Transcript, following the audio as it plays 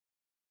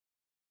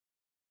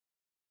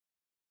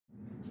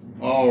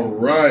All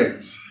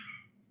right.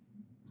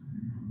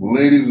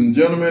 Ladies and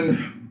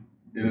gentlemen,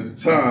 it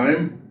is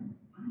time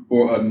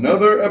for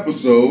another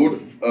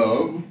episode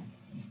of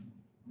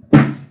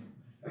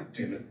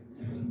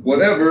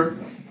Whatever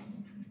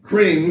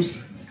Creams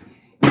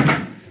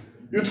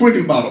Your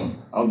Twinkie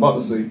Bottom. I was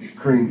about to say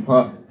cream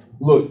pop.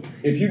 Look,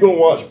 if you're going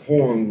to watch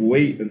porn,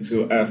 wait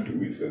until after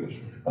we finish.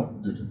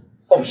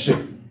 Oh, shit.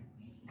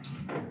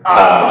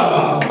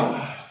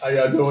 How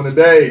y'all doing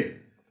today?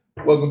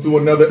 Welcome to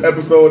another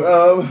episode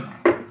of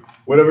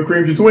Whatever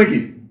Creams Your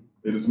Twinkie.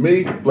 It is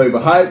me, Flava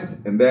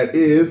Hype, and that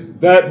is...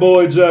 That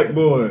boy, Jack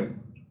Boy.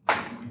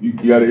 You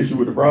got an issue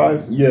with the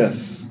fries?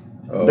 Yes.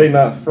 They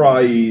not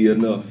fry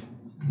enough.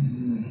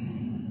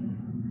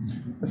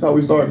 That's how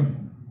we started.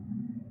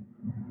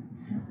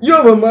 You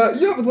ever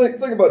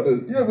think about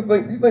this?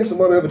 You think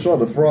somebody ever tried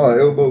to fry an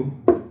elbow?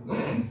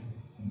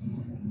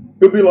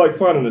 It'd be like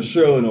finding a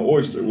shell in an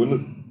oyster,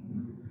 wouldn't it?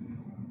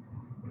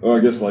 Or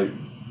I guess like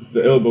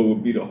the elbow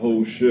would be the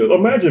whole shell.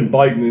 Imagine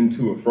biting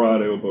into a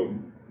fried elbow.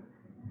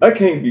 That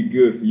can't be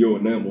good for your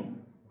enamel.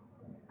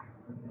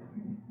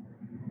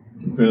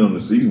 Depending on the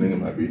seasoning, it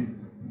might be.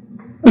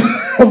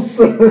 I'm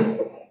sorry.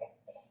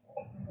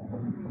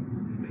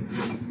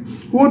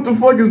 What the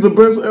fuck is the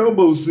best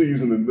elbow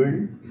seasoning,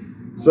 thing?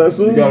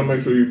 Sesame? You gotta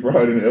make sure you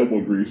fry it in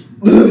elbow grease.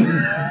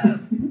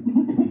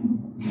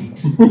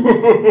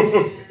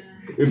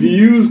 If you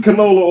use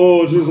canola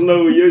oil, just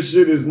know your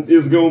shit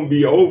is gonna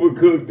be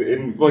overcooked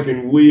and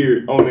fucking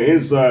weird on the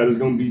inside. It's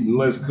gonna be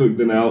less cooked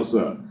than the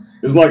outside.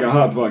 It's like a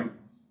hot pocket.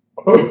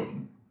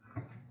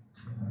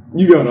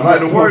 You got a hot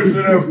the pocket. worst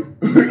shit ever.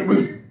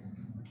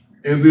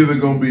 It's either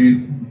gonna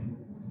be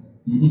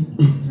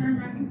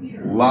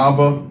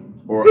lava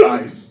or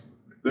ice.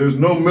 There's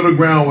no middle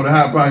ground with a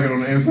hot pocket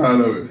on the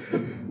inside of it.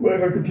 Let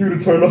her computer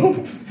turn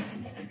off.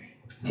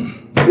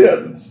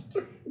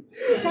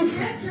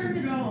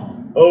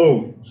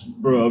 Oh,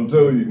 bro, I'm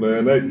telling you,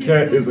 man, that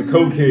cat is a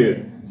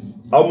cokehead.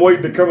 I'm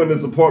waiting to come in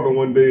this apartment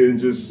one day and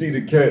just see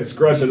the cat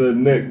scratching her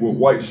neck with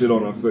white shit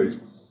on her face.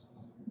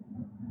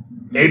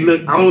 Hey,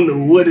 look, I don't know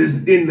what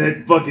is in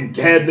that fucking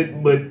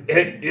cabinet, but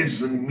that is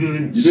some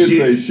good shit. You did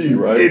say she,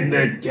 right? In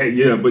that cat,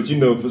 yeah, but you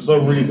know, for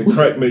some reason,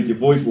 crack make your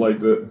voice like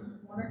that.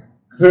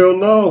 Hell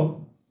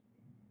no.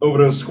 Over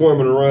there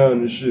squirming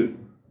around and shit.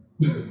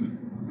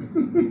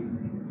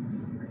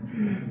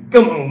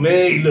 Come on,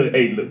 man.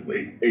 Hey, look,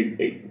 wait.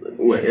 Hey, look,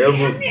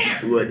 whatever.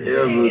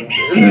 Whatever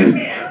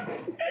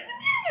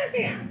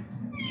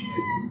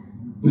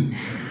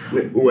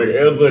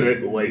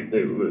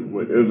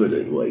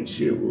that white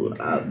shit was,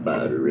 I'll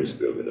buy the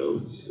rest of it.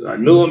 I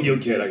know I'm your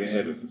cat, I can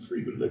have it for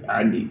free, but look,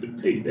 I need to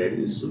pay. That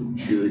is some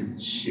good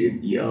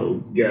shit,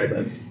 yo.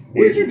 God,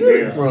 where'd you get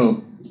it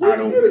from? I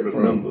don't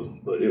remember,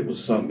 but it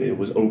was something. It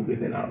was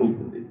open, and I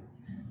opened it.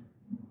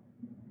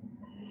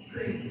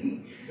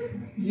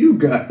 You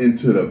got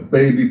into the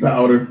baby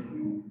powder.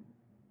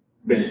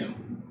 Damn.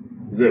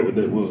 Is that what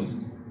that was?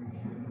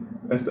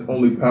 That's the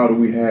only powder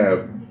we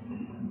have.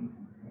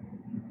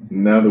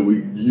 Now that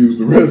we use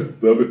the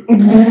rest of it,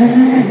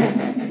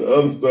 the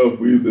other stuff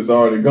it's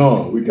already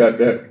gone. We got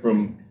that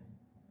from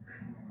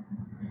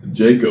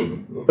Jacob.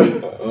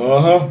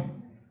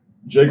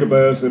 Jacob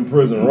ass in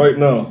prison right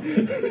now.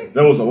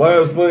 That was the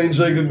last thing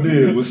Jacob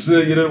did was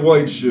sell you that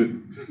white shit.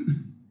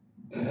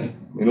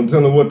 And I'm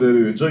telling you what that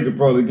is. Jacob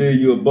probably gave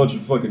you a bunch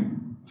of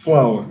fucking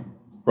flour.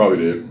 Probably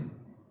did.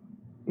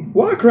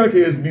 Why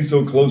crackheads be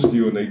so close to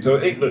you and they tell,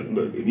 hey, look,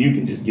 if you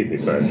can just get me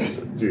back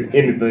to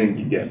anything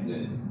you got,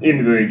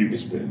 anything you can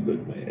spend.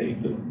 Look, man, hey,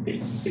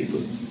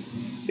 look.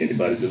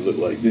 Anybody that look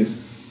like this,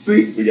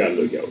 see, we gotta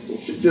look out for.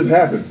 Shit just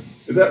happens.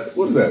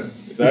 What is that?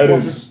 That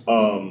is,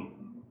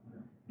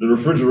 the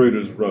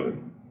refrigerator's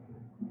running.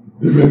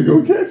 You better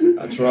go catch it.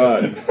 I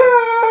tried.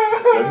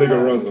 That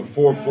nigga runs a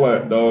 4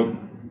 flat, dog.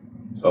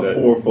 A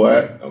 4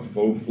 flat? A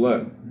 4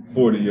 flat.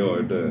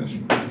 40-yard dash.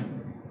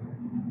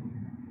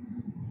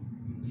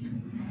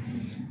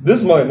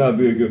 This might not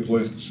be a good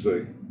place to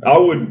stay. I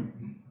wouldn't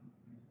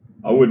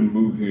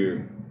move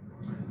here.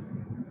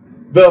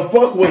 The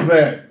fuck was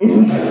that?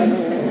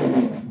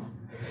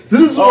 So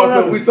this is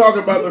so we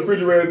talking about the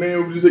refrigerator and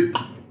then we just like,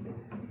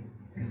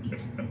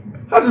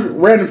 how just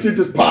random shit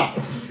just pop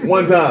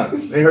one time?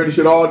 Ain't heard this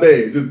shit all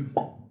day. We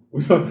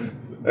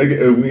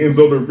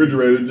insult the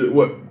refrigerator.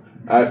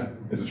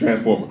 It's a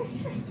transformer.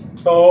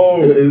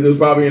 Oh, it was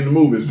probably in the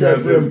movie. It's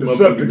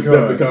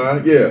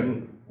Decepticon. Yeah.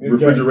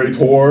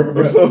 Refrigerator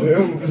or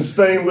something.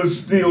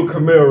 Stainless steel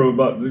Camaro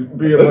about to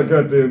be in my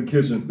goddamn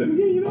kitchen. Then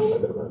again, you know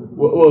what?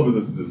 Well, if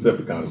it's a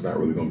Decepticon, it's not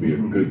really going to be a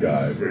good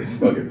guy.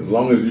 Fuck it. As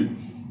long as you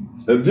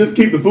just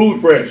keep the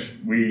food fresh.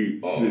 We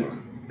are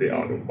the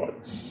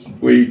Autobots.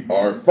 We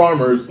are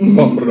farmers.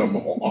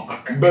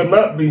 Better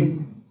not be.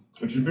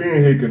 But you're being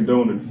here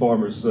condoning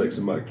farmer sex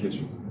in my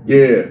kitchen.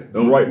 Yeah.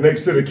 Right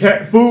next to the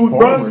cat food, bro.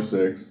 Farmer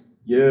sex?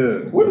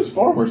 Yeah. What is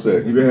farmer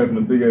sex? You been having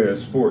the big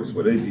ass forks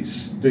where they be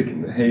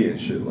sticking the hay and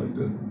shit like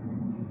that.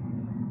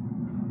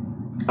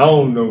 I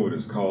don't know what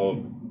it's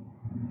called.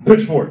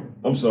 Pitchfork.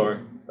 I'm sorry.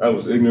 I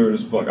was ignorant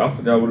as fuck. I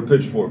forgot what a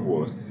pitchfork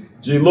was.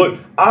 Gee, look,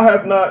 I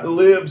have not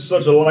lived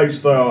such a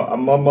lifestyle.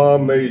 My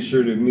mom made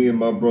sure that me and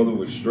my brother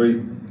were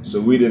straight,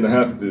 so we didn't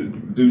have to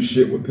do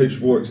shit with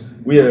pitchforks.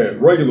 We had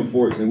regular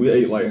forks, and we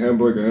ate like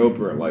hamburger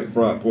helper and like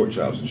fried pork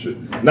chops and shit.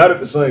 Not at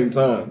the same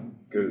time,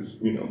 because,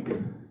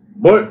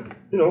 but,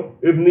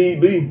 if need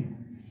be.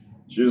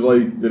 She was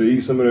like, did I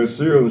eat some of that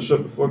cereal and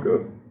shut the fuck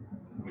up?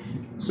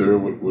 Cereal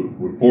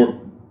with fork?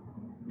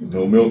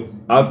 No milk?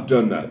 I've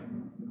done that.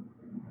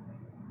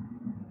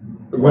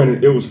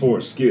 Granted, it was for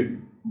a skit,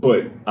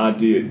 but I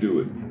did do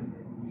it.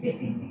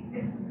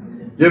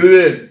 Yes, it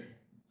did.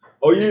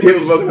 Oh, yeah. Skit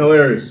was fucking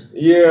hilarious.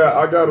 Yeah,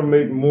 I gotta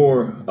make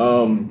more.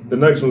 The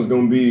next one's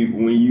gonna be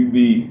when you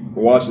be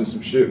watching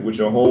some shit with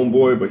your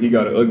homeboy, but he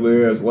got an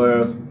ugly ass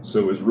laugh,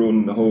 so it's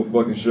ruining the whole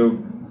fucking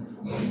show.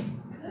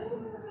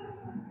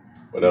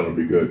 But that'll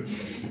be good.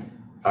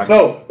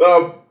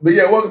 But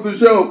yeah, welcome to the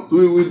show.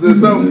 There's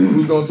something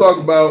we're gonna talk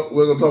about.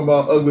 We're gonna talk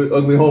about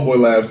ugly homeboy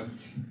laughs.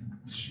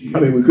 Shit. I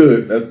mean, we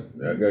could.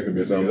 That could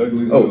be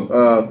something.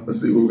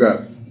 Let's see what we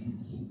got.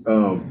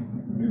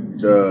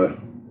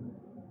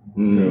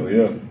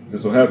 Yeah,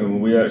 that's what happened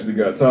when we actually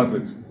got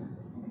topics.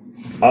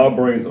 Our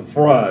brains are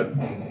fried.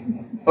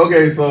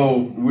 Okay,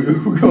 so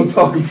we're gonna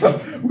talk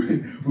about.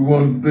 We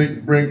want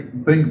to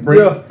think.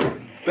 Yeah.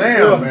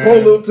 Damn, man. Poor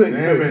little thing.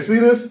 See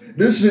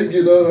this shit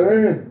get out of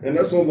hand, and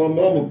that's on my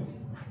mama.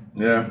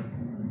 Yeah,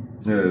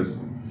 it is.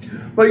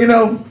 But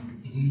now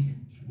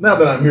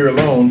that I'm here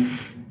alone,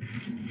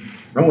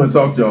 I want to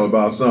talk to y'all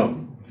about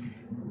something.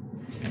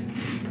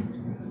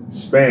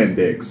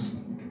 Spandex.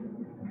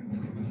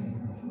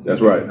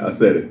 That's right, I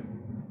said it.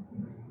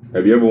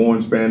 Have you ever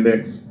worn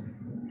spandex?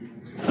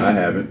 I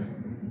haven't.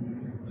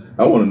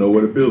 I want to know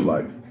what it feels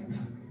like.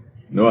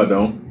 No, I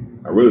don't.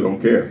 I really don't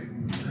care.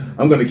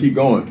 I'm going to keep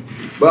going.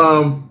 But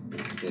I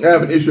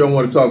have an issue I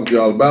want to talk with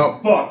y'all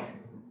about. Fuck.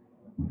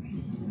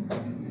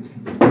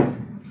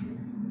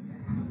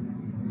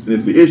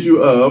 It's the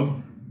issue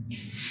of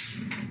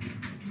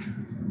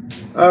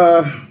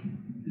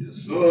yes,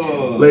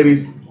 sir.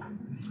 Ladies,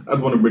 I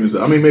just want to bring this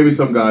up. I mean, maybe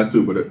some guys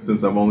too, but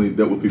since I've only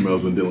dealt with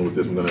females when dealing with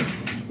this, I'm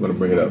gonna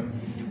bring it up.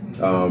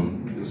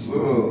 Yes,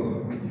 sir.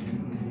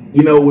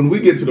 When we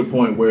get to the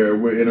point where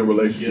we're in a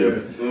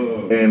relationship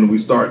and we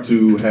start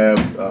to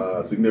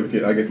have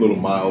significant, I guess, little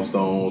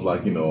milestones,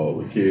 like,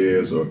 with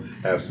kids or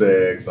have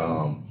sex,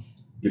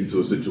 get into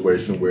a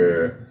situation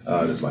where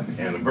there's like an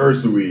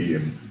anniversary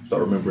and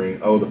start remembering,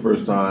 the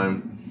first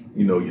time,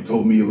 you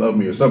told me you love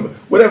me or something,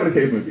 whatever the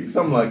case may be,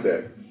 something like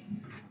that.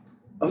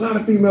 A lot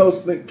of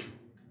females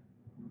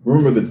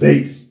remember the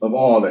dates of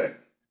all that.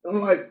 I'm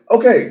like,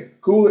 okay,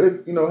 cool.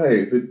 If,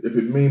 hey, if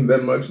it means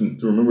that much to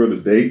remember the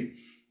date,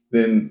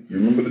 then you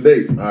remember the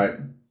date, all right?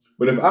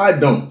 But if I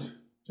don't,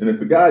 and if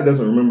the guy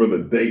doesn't remember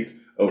the date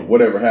of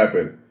whatever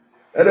happened,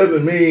 that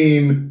doesn't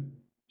mean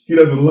he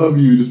doesn't love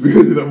you just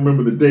because he don't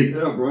remember the date.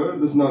 Yeah, bro,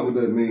 that's not what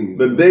that means.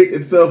 The date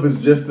itself is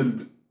just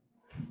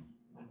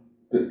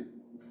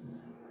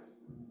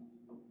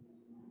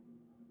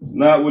It's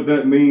not what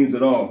that means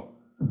at all.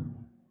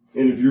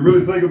 And if you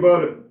really think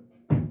about it,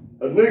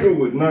 a nigga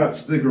would not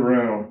stick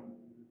around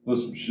for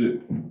some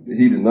shit that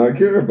he did not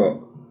care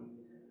about.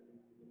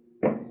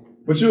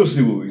 But you'll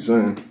see what we're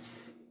saying.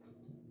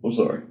 I'm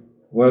sorry.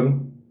 What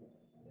happened?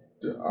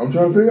 I'm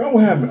trying to figure out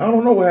what happened. I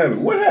don't know what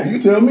happened. What happened? You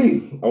tell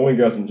me. I went and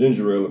got some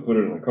ginger ale and put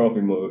it in a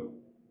coffee mug.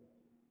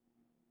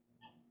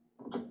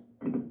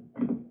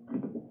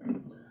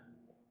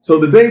 So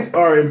the dates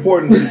are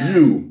important to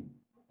you,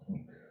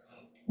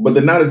 but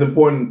they're not as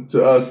important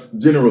to us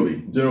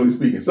generally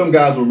speaking. Some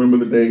guys will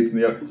remember the dates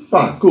and the other.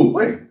 Fine, cool,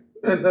 wait.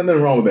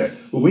 Nothing wrong with that.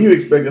 But when you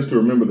expect us to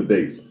remember the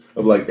dates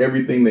of like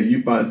everything that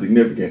you find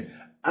significant,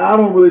 I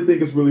don't really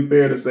think it's really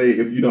fair to say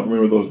if you don't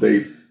remember those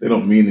dates, they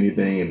don't mean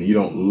anything and you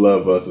don't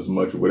love us as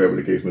much or whatever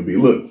the case may be.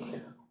 Look,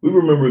 we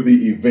remember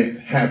the event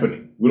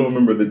happening. We don't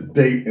remember the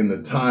date and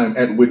the time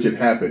at which it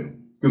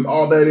happened. Because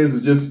all that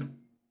is just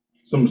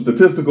some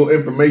statistical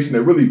information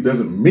that really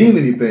doesn't mean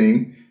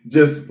anything.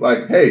 Just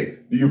like, hey,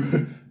 do you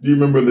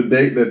remember the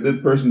date that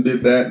this person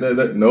did that?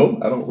 No,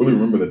 I don't really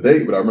remember the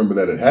date, but I remember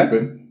that it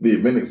happened. The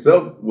event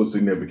itself was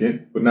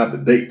significant, but not the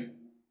date.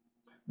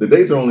 The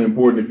dates are only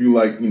important if you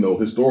like,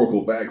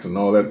 historical facts and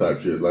all that type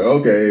of shit. Like,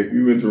 okay, if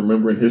you into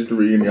remembering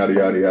history and yada,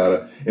 yada,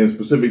 yada, and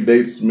specific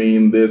dates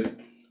mean this,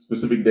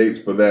 specific dates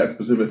for that,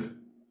 specific.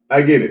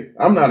 I get it.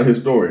 I'm not a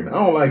historian. I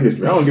don't like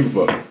history. I don't give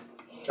a fuck.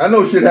 I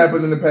know shit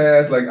happened in the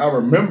past. Like, I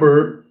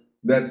remember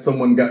that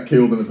someone got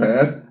killed in the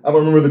past. I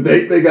don't remember the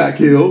date they got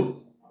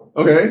killed.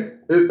 Okay?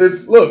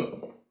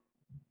 Look,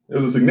 it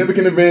was a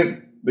significant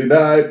event. They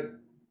died.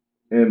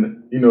 And,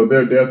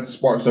 their death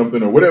sparked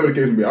something or whatever the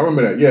case may be. I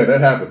remember that. Yeah, that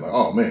happened. Like,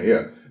 oh, man,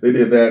 yeah. They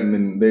did that, and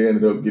then they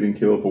ended up getting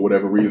killed for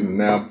whatever reason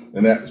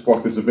and that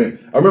sparked this event.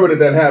 I remember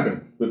that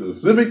happened. But the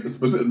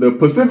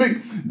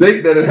specific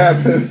date that it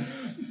happened,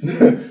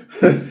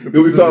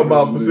 we talk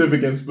about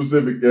Pacific and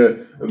specific,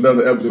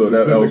 another episode.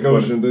 The Pacific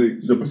Ocean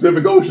dates. The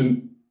Pacific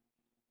Ocean.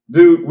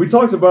 Dude, we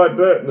talked about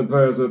that in the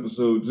past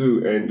episode,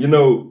 too. And,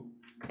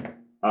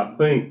 I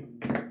think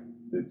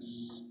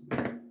it's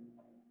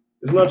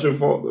not your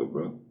fault, though,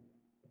 bro.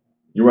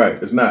 You're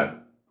right. It's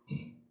not.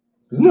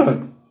 It's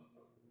not.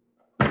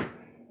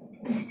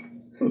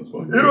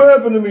 It'll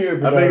happen to me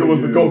every I think it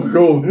was the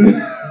Coca-Cola.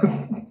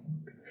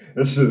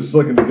 That shit's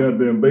sucking the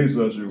goddamn bass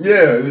out you.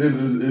 Yeah,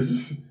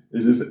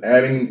 it's just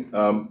adding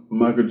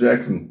Michael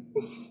Jackson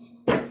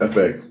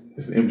effects.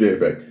 It's the MJ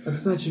effect. I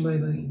just thought you might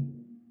like it.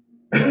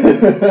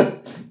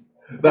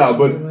 No,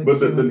 but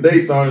the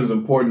dates aren't as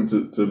important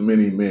to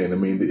many men. I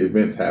mean, the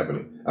events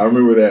happening. I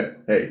remember that.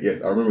 Hey,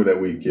 yes, I remember that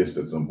we kissed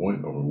at some point.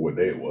 I don't remember what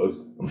day it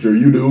was. I'm sure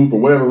you do for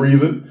whatever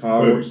reason.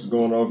 Fireworks is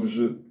going off and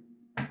shit.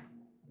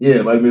 Yeah,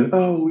 it might have been.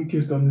 Oh, we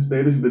kissed on this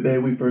day. This is the day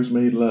we first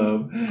made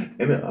love. And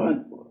then,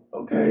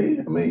 okay.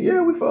 I mean, yeah,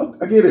 we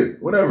fucked. I get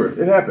it. Whatever.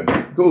 It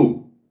happened.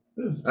 Cool.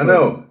 I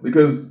know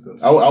because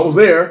I was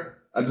there.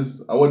 I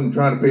wasn't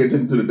trying to pay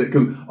attention to the day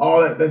because all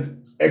that's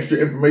extra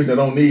information I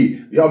don't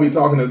need. Y'all be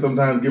talking and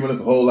sometimes giving us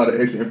a whole lot of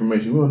extra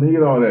information. We don't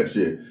need all that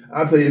shit.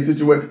 I'll tell you a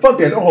situation. Fuck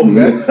that. Don't hold me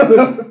back.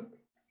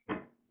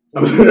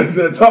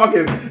 I'm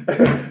talking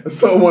to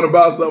someone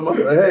about something. I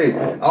said,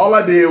 hey, all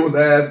I did was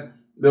ask.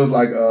 There was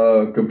like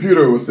a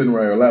computer was sitting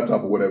right, or a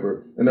laptop or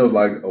whatever, and there was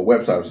like a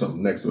website or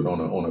something next to it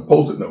on a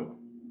post-it note.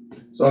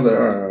 So I was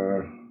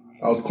like,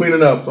 I was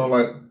cleaning up, so I'm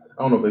like, I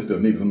don't know if they still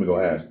need it. Let me go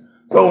ask.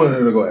 So I went in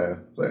there to go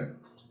ask. Like,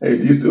 hey,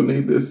 do you still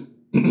need this?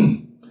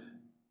 And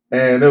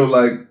they were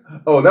like,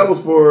 oh, that was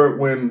for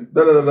when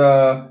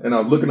da-da-da-da, and I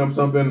was looking up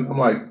something. I'm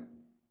like,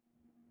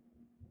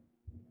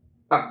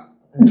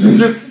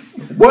 just,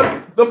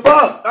 what the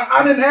fuck?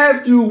 I didn't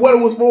ask you what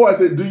it was for. I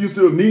said, do you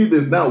still need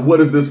this? Now,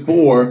 what is this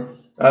for?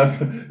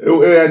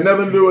 It had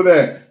nothing to do with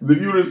that. Because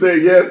if you would have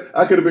said yes,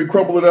 I could have been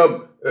crumpling it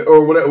up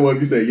or whatever. Well, if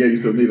you say, yeah, you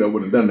still need it, I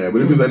wouldn't have done that.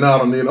 But if you say, no, I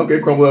don't need it, okay,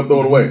 crumple it up,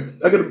 throw it away.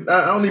 I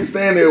don't need to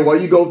stand there while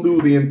you go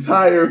through the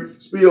entire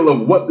spiel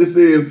of what this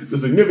is, the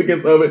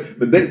significance of it,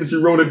 the date that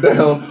you wrote it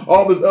down,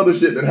 all this other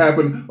shit that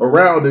happened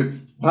around it,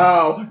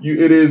 how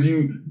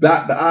you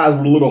dot the I's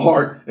with a little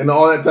heart and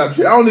all that type of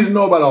shit. I don't need to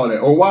know about all that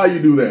or why you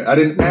do that. I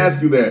didn't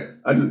ask you that.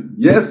 I just,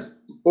 yes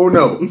or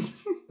no.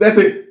 That's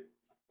it.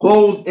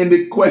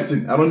 Closed-ended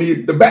question. I don't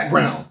need the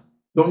background.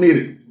 Don't need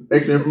it.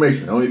 Extra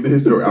information. I don't need the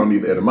history. I don't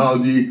need the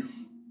etymology.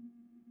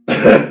 I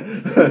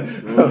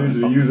don't need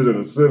you to use it in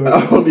a sentence.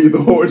 I don't need the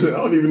origin. I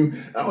don't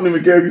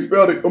even care if you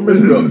spelled it or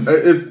misspelled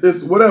it.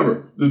 It's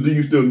whatever. Just, do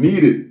you still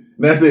need it? And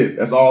that's it.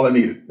 That's all I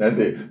needed. That's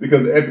it.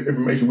 Because the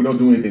information, we don't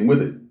do anything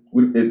with it.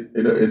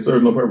 It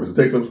serves no purpose. It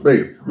takes up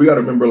space. We got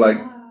to remember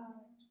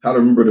how to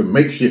remember to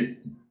make shit.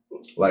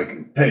 Like,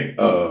 hey,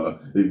 the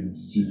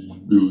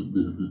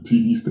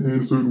TV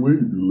stand a certain way, you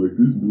do it like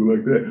this, and do it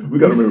like that. We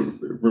got to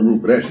remember room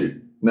for that shit.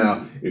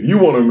 Now, if you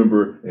want to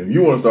remember and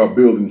you want to start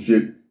building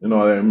shit and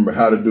all that, remember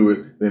how to do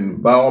it, then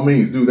by all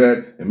means do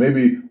that, and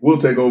maybe we'll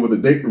take over the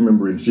date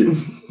remembering shit.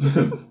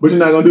 But you're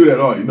not gonna do that,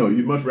 are you? No,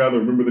 you'd much rather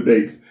remember the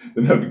dates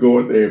than have to go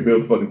in there and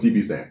build a fucking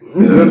TV stand.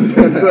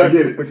 I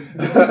get it.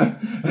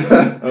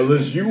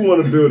 Unless you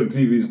want to build a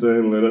TV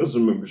stand, let us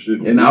remember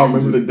shit. And I'll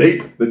remember the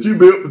date that you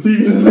built the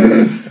TV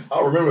stand.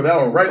 I'll remember that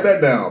one. Write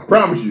that down.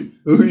 Promise you.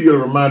 You get a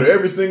reminder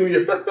every single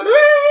year.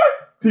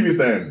 TV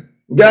stand.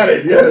 Got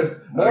it. Yes.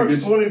 March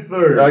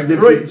 23rd.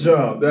 Great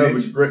job. That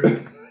was great.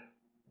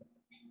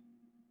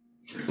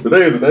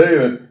 Today is the day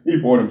that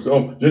he poured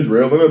himself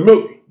ginger ale in a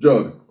milk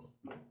jug.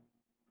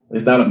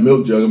 It's not a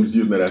milk jug. I'm just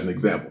using that as an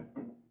example.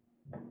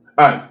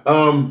 All right.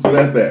 So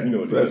that's that.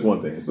 So that's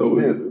one thing. So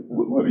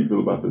what do you feel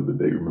about the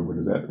day remembering?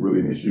 Is that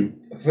really an issue?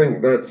 I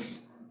think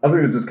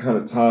it just kind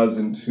of ties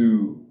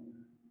into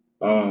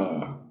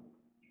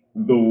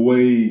the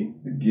way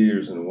the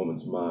gears in a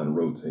woman's mind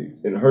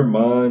rotates. In her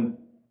mind,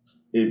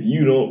 if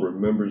you don't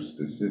remember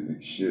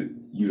specific shit,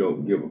 you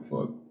don't give a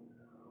fuck.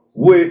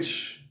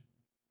 Which,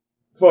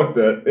 fuck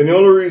that. And the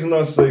only reason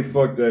I say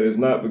fuck that is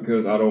not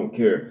because I don't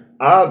care.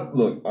 I'm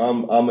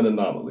an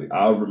anomaly.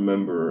 I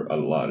remember a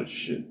lot of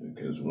shit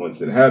because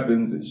once it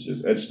happens, it's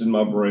just etched in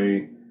my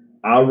brain.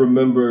 I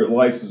remember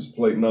license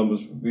plate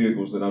numbers for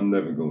vehicles that I'm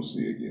never gonna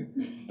see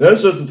again.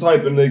 That's just the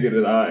type of nigga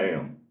that I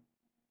am.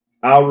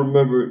 I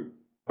remember,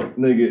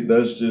 nigga,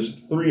 that's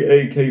just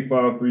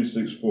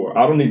 3AK5364.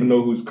 I don't even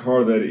know whose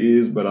car that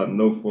is, but I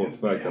know for a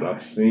fact that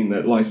I've seen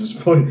that license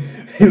plate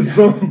in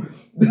some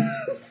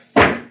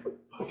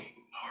fucking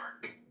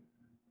narc.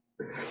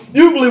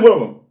 You believe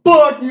what I'm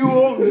fuck you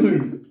want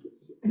to?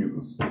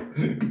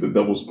 He's a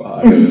double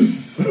spy.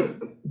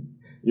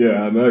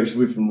 Yeah, I'm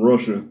actually from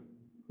Russia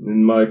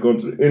in my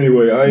country.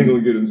 Anyway, I ain't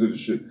gonna get into the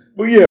shit.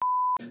 But yeah,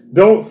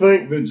 don't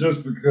think that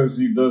just because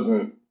he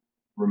doesn't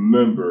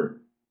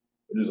remember,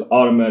 it just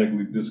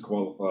automatically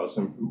disqualifies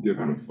him from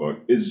giving a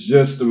fuck. It's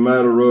just a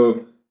matter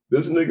of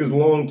this nigga's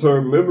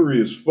long-term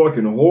memory is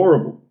fucking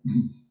horrible.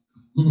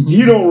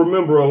 He don't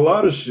remember a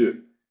lot of shit.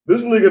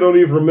 This nigga don't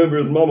even remember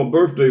his mama's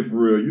birthday for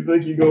real. You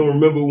think you gonna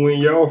remember when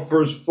y'all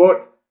first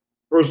fucked?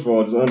 First of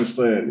all, just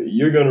understand that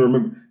you're gonna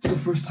remember. It's the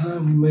first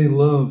time we made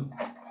love.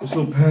 We're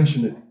so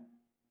passionate.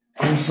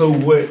 I was so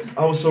wet.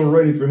 I was so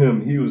ready for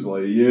him. He was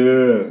like,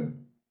 yeah.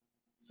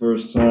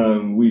 First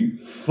time we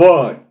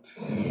fucked.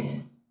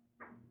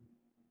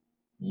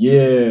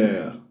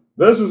 Yeah.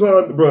 That's just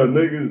how, bro,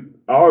 niggas,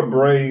 our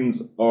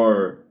brains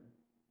are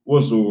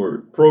what's the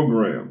word?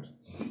 Programmed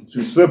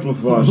to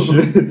simplify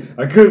shit.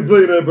 I couldn't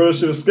believe that, bro. That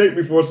shit escaped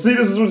me for. See,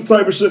 this is the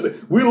type of shit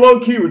that we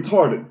low-key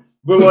retarded.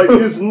 But, like,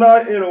 it's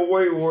not in a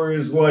way where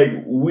it's like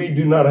we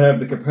do not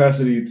have the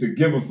capacity to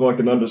give a fuck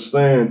and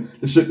understand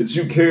the shit that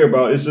you care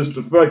about. It's just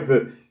the fact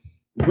that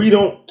we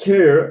don't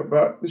care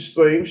about the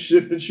same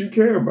shit that you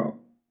care about.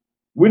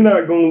 We're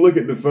not going to look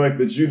at the fact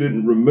that you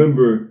didn't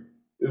remember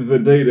the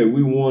day that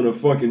we won a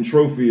fucking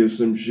trophy or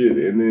some shit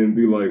and then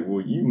be like,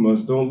 well, you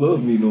must don't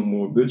love me no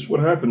more, bitch.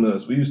 What happened to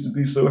us? We used to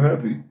be so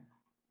happy.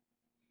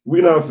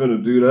 We're not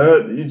finna do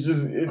that.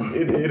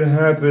 It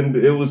happened.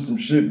 It was some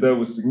shit that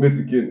was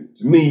significant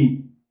to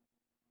me.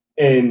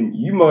 And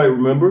you might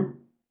remember.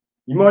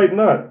 You might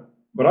not.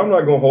 But I'm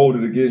not gonna hold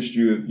it against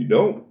you if you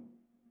don't.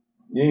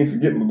 You ain't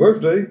forget my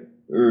birthday.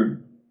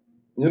 Or,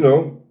 you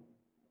know,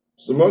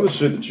 some other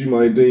shit that you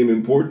might deem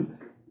important.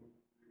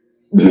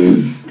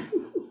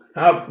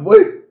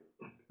 Wait.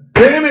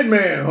 Damn it,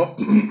 man.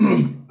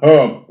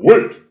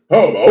 Wait.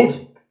 How about?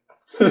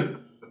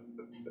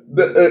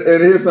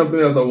 And here's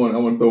something else I want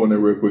to throw in there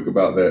real quick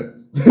about that.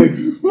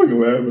 Just fucking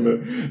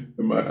laughing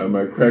at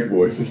my crack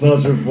voice. It's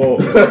not your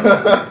fault.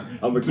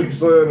 I'm gonna keep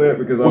saying that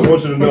because I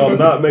want you to know I'm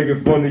not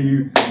making fun of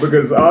you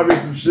because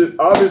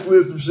obviously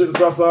it's some shit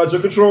that's outside your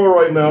control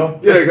right now.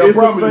 Yeah, it's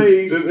a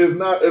phase. It's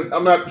not.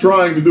 I'm not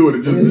trying to do it.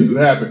 It just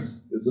happens.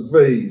 It's a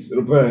phase.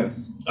 It'll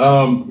pass.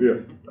 Yeah.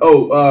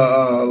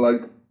 Oh,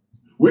 like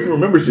we can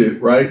remember shit,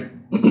 right?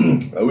 We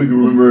can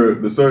remember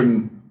the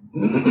certain.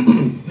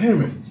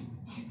 Damn it.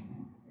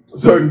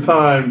 Certain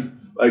times,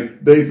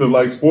 like dates of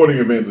like sporting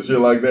events and shit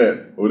like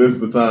that. Well, this is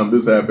the time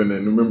this happened,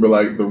 and remember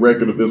like the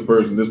record of this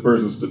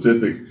person's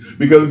statistics,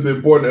 because it's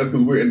important. That's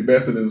because we're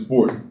invested in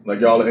sports. Like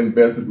y'all are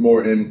invested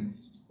more in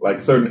like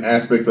certain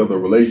aspects of the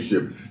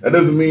relationship. That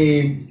doesn't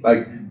mean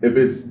like if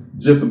it's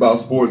just about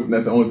sports and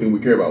that's the only thing we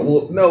care about.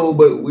 Well, no,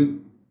 but we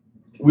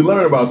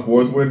learn about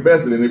sports. We're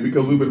invested in it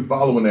because we've been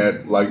following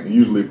that like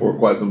usually for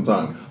quite some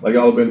time. Like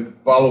y'all have been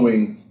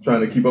following,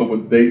 trying to keep up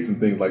with dates and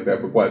things like that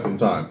for quite some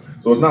time.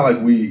 So it's not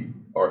like we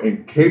are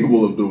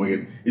incapable of doing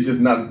it. It's just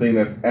not the thing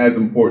that's as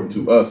important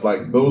to us.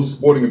 Like those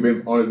sporting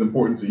events aren't as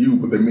important to you,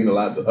 but they mean a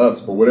lot to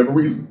us for whatever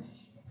reason.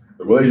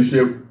 The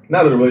relationship,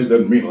 not that the relationship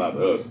doesn't mean a lot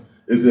to us.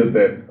 It's just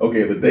that,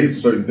 okay, the dates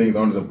of certain things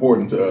aren't as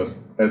important to us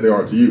as they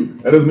are to you.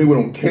 That doesn't mean we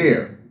don't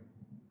care.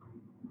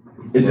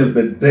 It's just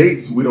the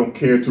dates we don't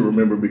care to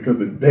remember because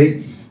the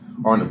dates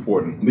aren't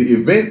important. The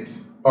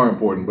events are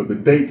important, but the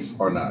dates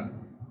are not.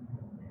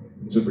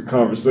 It's just a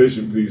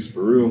conversation piece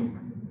for real.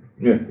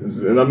 Yeah.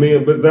 And I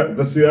mean, but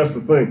that's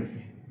the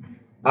thing.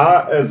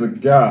 I, as a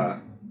guy,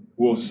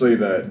 will say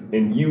that,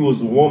 and you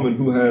as a woman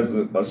who has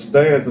a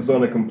stance that's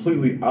on a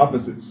completely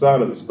opposite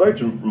side of the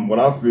spectrum from what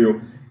I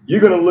feel, you're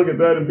going to look at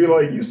that and be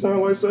like, you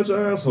sound like such an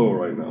asshole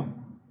right now.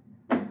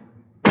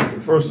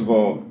 First of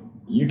all,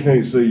 you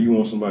can't say you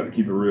want somebody to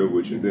keep it real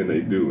with you, and then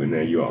they do, and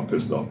then you all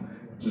pissed off.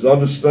 Just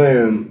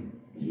understand,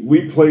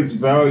 we place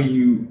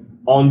value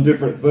on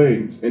different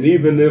things. And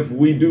even if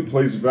we do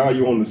place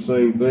value on the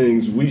same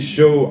things, we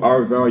show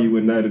our value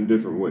in that in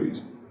different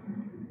ways.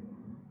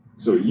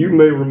 So you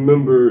may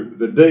remember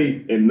the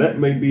date, and that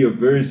may be a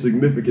very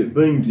significant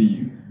thing to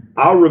you.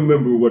 I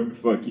remember what the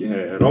fuck you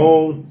had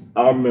on.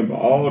 I remember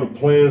all the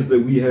plans that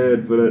we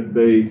had for that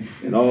day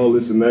and all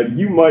this and that.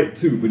 You might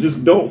too, but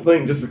just don't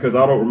think just because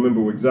I don't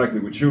remember exactly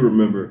what you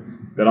remember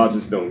that I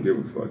just don't give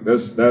a fuck.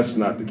 That's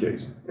not the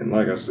case. And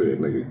like I said,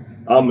 nigga,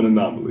 I'm an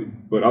anomaly.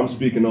 But I'm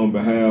speaking on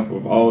behalf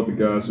of all of the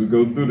guys who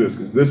go through this,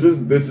 because this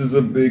is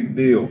a big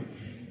deal.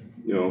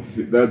 You know,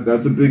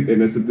 that's a big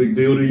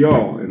deal to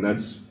y'all, and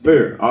that's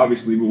fair.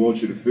 Obviously, we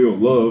want you to feel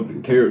loved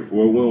and cared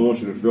for. We don't want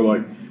you to feel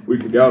like we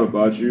forgot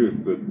about you,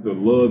 the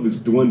love is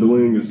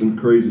dwindling or some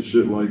crazy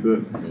shit like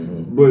that.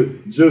 Mm-hmm.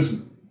 But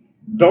just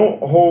don't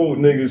hold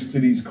niggas to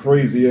these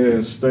crazy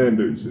ass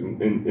standards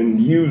and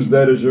use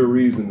that as your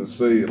reason to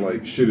say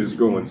like shit is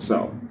going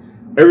south.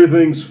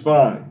 Everything's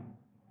fine.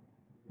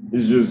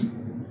 It's just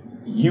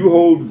you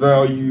hold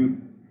value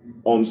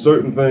on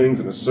certain things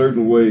in a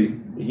certain way.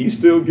 He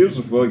still gives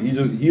a fuck.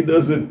 He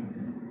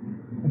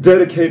doesn't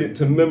dedicate it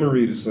to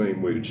memory the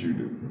same way that you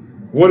do.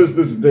 What is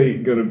this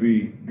date gonna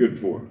be good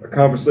for? A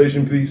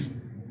conversation piece?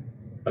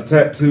 A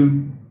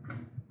tattoo?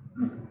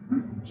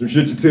 Some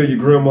shit you tell your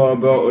grandma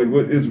about? Like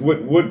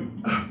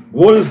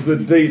what is the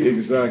date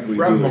exactly?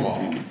 Grandma.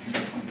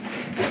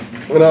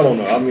 And I don't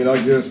know. I mean,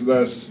 I guess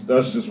that's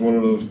just one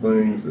of those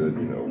things that,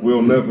 you know,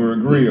 we'll never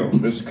agree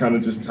on. This kind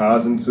of just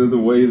ties into the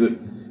way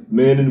that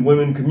men and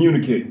women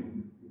communicate.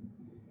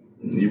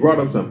 You brought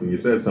up something. You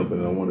said something,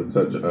 and I want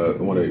to touch.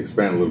 I want to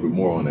expand a little bit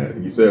more on that.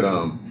 You said,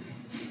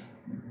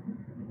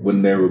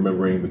 when they're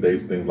remembering the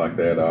dates, things like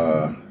that.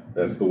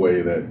 That's the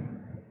way that,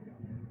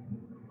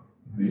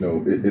 you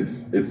know,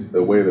 it's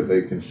a way that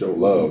they can show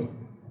love,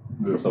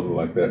 or something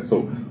like that.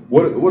 So,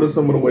 what are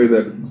some of the ways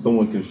that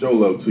someone can show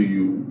love to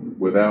you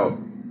without,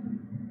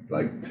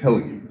 like,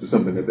 telling you? Just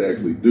something that they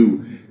actually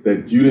do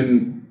that you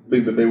didn't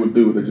think that they would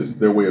do. They're just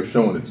their way of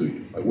showing it to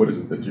you. Like, what is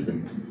it that you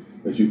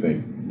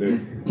think?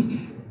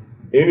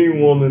 Any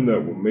woman that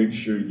will make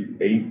sure you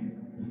ate,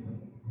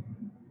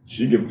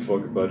 she give a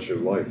fuck about your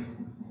life.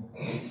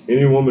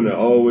 Any woman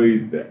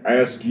that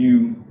asks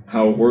you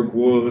how work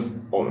was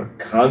on a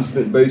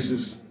constant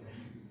basis,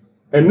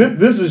 and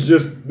this is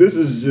just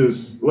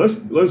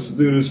let's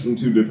do this from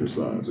two different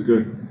sides,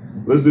 okay?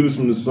 Let's do this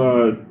from the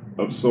side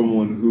of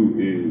someone who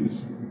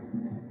is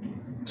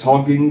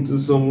talking to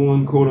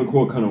someone, quote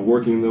unquote, kind of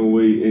working their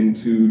way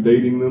into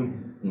dating them.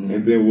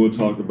 And then we'll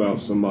talk about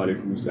somebody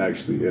who's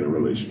actually in a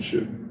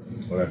relationship.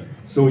 Okay.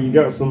 So when you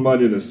got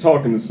somebody that's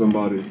talking to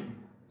somebody,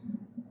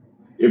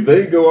 if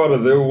they go out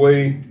of their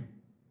way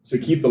to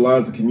keep the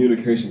lines of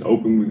communication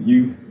open with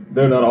you,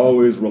 they're not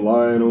always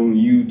relying on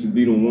you to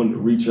be the one to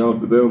reach out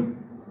to them.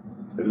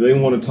 If they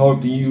want to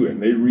talk to you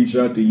and they reach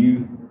out to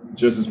you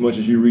just as much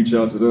as you reach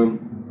out to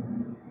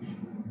them,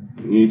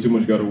 you ain't too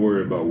much got to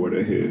worry about where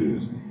their head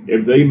is.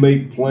 If they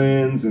make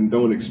plans and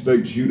don't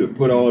expect you to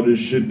put all this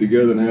shit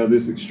together and have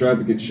this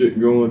extravagant shit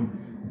going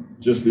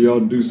just for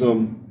y'all to do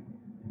something,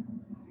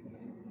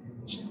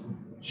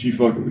 she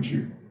fucking with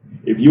you.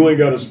 If you ain't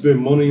got to spend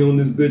money on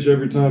this bitch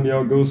every time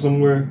y'all go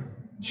somewhere,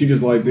 she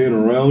just like being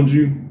around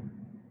you,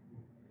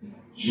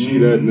 she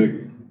that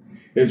nigga.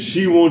 If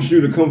she wants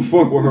you to come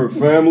fuck with her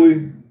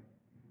family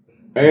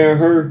and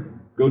her,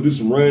 go do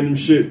some random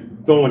shit,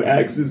 throwing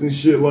axes and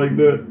shit like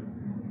that.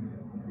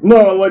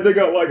 No, like they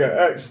got like an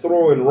axe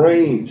throwing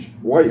range.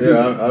 White people,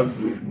 I've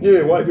seen.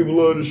 Yeah, white people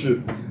love this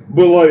shit.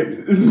 But like,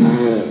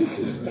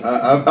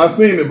 I've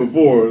seen it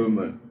before. I'm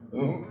like,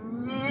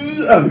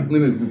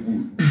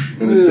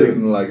 and it's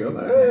texting like,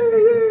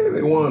 hey,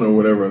 they won or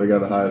whatever. They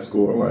got the highest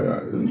score. Like,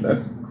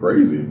 that's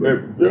crazy.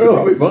 But it's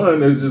probably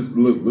fun. It's just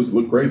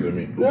look crazy to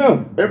me.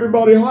 Yeah,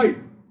 everybody hype,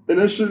 and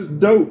that shit's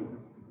dope.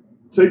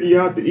 Take you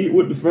out to eat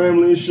with the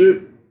family and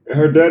shit, and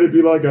her daddy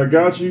be like, I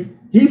got you.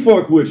 He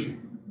fuck with you.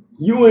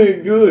 You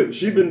ain't good.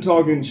 She been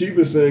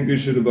saying good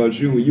shit about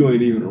you when you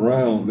ain't even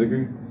around,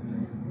 nigga.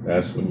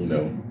 That's when you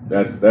know.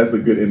 That's a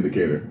good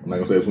indicator. I'm not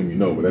gonna say it's when you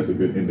know, but that's a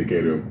good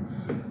indicator.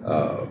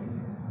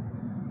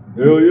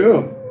 Hell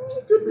yeah.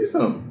 It could be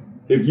something.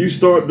 If you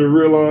start to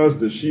realize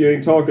that she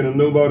ain't talking to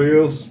nobody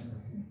else,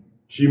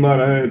 she might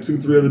have had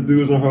 2-3 other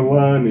dudes on her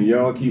line and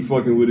y'all keep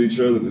fucking with each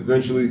other, and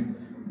eventually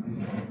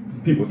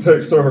people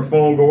text her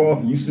phone go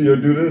off, and you see her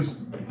do this.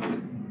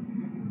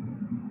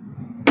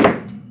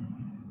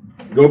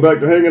 Go back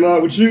to hanging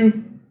out with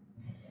you.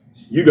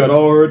 You got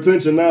all her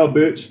attention now,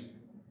 bitch.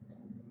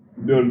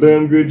 Doing a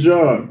damn good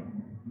job.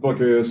 Fuck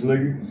ass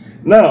nigga.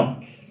 Now,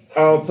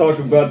 I'll talk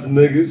about the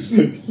niggas.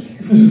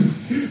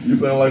 You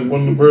sound like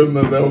one of the person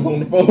that was on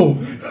the phone.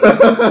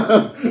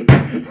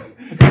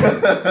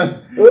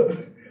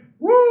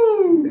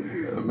 Woo!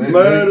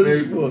 Man,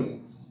 as fuck.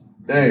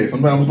 Hey,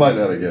 sometimes it's like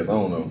that, I guess. I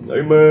don't know.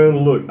 Hey, man,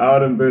 look, I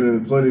done been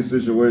in plenty of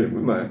situations.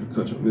 We might have to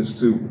touch on this,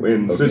 too.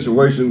 In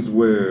situations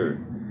where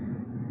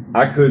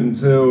I couldn't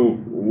tell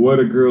what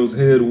a girl's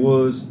head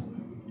was.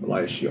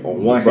 Like, she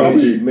on one hand,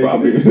 she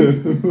probably.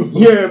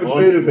 Yeah, but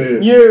on his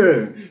head.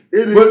 Yeah,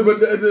 it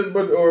is.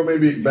 But or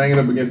maybe banging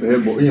up against the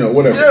headboard. You know,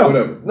 whatever. Yeah,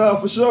 whatever. No,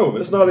 for sure.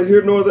 It's neither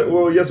here nor there.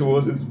 Well, yes, it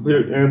was. It's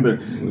here and there.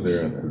 It was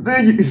there and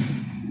there.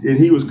 And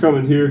he was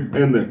coming here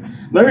and there.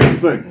 Now, here's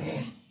the thing.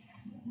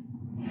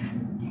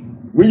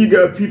 When you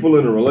got people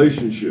in a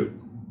relationship,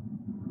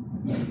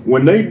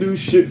 when they do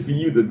shit for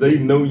you that they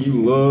know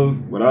you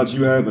love without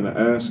you having to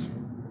ask,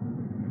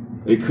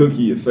 they cook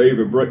you your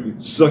favorite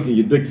breakfast, sucking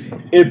your dick.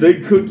 If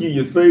they cook you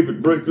your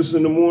favorite breakfast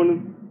in the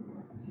morning,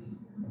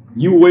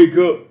 you wake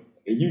up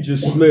and you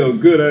just smell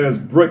good ass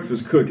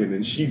breakfast cooking,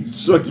 and she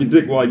suck your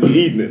dick while you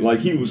eating it, like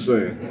he was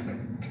saying.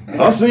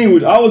 I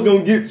was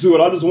gonna get to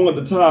it. I just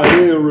wanted to tie it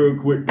in real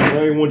quick. I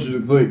didn't want you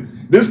to think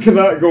this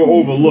cannot go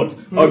overlooked.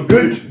 A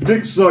good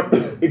dick suck,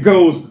 it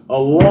goes a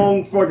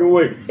long fucking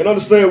way. And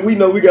understand, we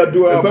know we gotta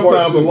do our part.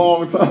 Sometimes a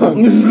long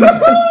time.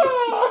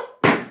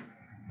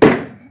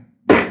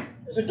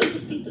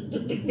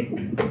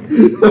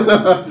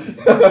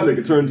 This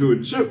nigga turned to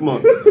a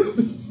chipmunk.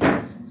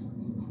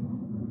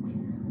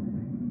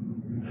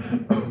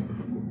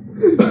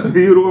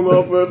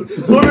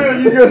 So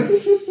then you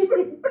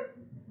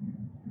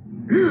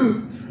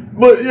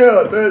But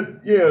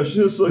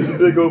she'll suck your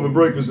dick over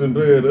breakfast in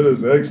bed. That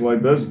is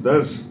excellent.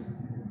 That's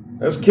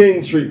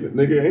king treatment,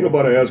 nigga. Ain't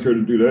nobody asked her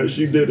to do that.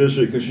 She did that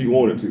shit because she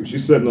wanted to. She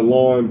set an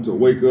alarm to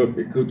wake up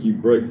and cook you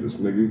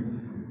breakfast, nigga.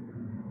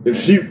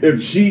 If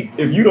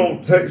you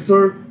don't text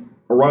her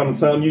around the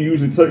time you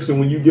usually text her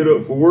when you get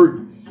up for work,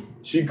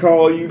 she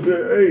call you,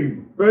 hey,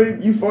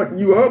 babe,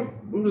 you up?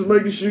 I'm just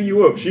making sure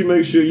you up. She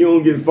makes sure you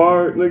don't get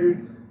fired, nigga.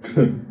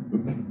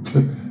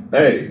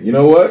 Hey, you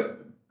know what?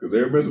 Because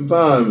there have been some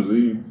times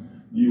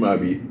you might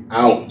be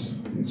out.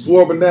 You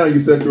swore up and down, you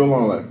set your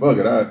alarm like, fuck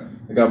it, I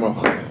got my...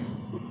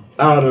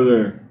 Out of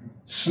there.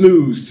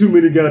 Snooze too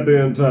many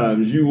goddamn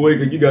times. You wake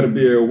up, you got to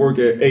be at work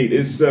at 8.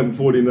 It's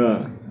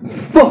 7:49.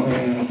 Fuck!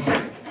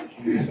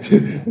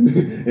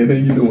 And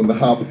then you doing the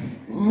hop.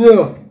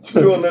 Yeah,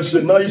 doing that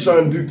shit. Now you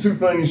trying to do two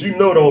things you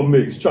know don't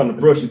mix. Trying to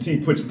brush your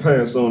teeth, put your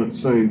pants on at the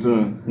same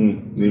time.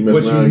 You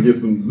mess around and get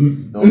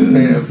some on the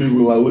pants. People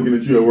like looking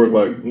at you at work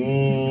like,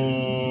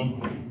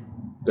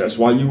 That's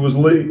why you was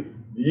late.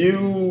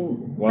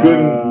 You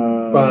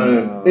Couldn't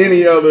find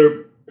any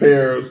other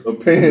pairs of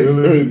pants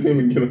or anything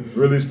to get them.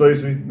 Really,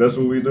 Stacy? That's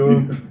what we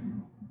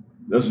doing?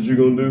 That's what you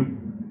gonna do?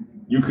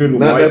 You couldn't.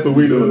 That's what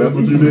we doing. That's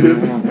what you did.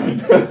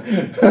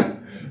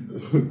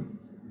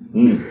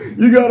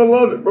 You gotta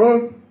love it,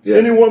 bro. Yeah.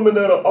 Any woman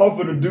that'll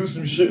offer to do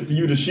some shit for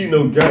you that she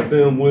know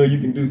goddamn well you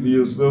can do for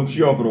yourself,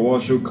 she offer to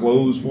wash your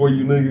clothes for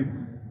you, nigga.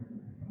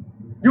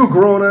 You a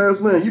grown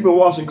ass man. You been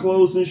washing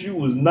clothes since you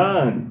was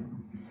 9.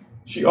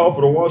 She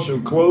offered to wash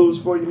your clothes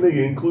for you,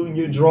 nigga, including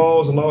your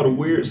drawers and all the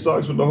weird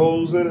socks with the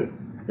holes in it,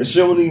 and she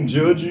don't even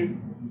judge you.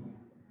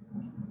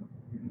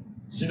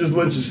 She just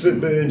let you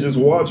sit there and just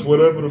watch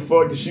whatever the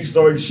fuck, and she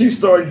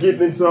started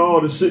getting into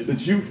all the shit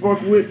that you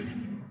fuck with.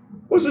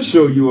 What's the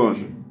show you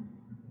watching?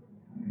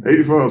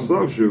 85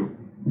 South Show.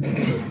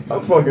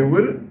 I'm fucking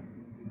with it.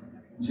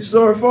 She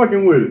started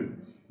fucking with it.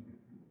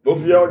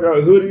 Both of y'all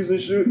got hoodies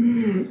and shit.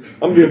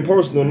 I'm getting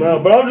personal now,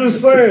 but I'm just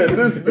saying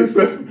this.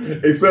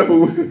 Except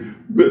for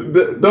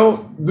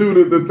don't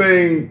do the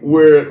thing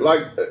where,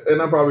 like,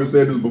 and I probably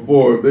said this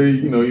before.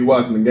 You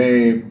watching the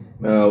game.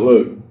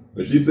 Look,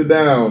 if she sit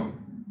down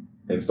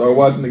and start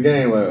watching the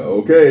game, like,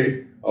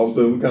 okay, all of a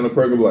sudden we kind of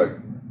perk up, like,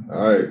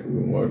 all right,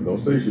 don't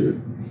say shit.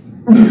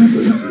 Don't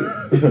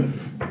say shit.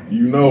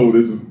 You know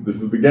this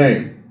is the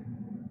game.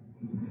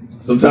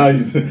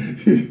 Sometimes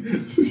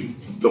you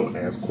don't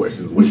ask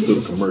questions. Wait till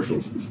the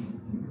commercial.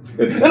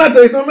 And I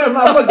tell you something else.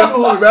 Not fucking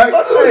hold me back.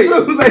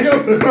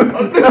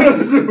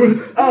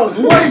 I was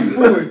waiting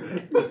for it.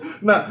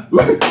 Now,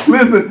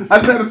 listen. I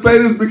just had to say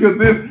this because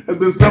this has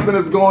been something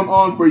that's going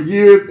on for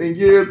years and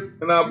years,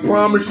 and I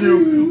promise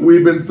you,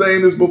 we've been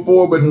saying this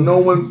before, but no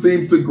one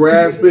seems to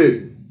grasp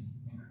it.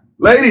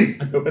 Ladies,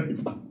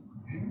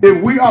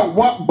 if we are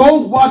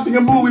both watching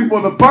a movie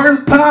for the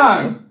first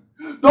time,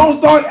 don't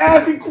start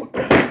asking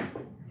questions.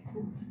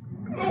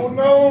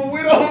 No,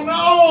 we don't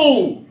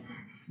know.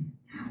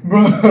 Bro,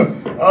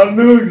 I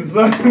knew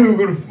exactly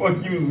where the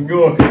fuck you was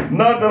going.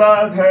 Not that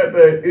I've had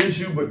that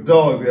issue, but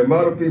dog, the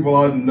amount of people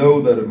I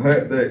know that have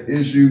had that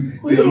issue,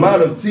 the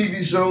amount of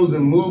TV shows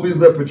and movies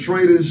that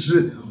portray this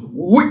shit.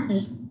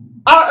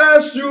 I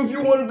asked you if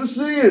you wanted to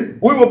see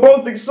it. We were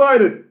both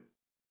excited.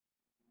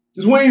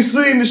 Because we ain't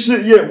seen the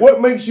shit yet.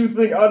 What makes you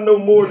think I know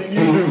more than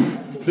you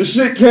do? The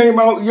shit came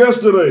out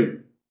yesterday.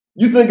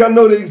 You think I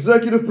know the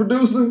executive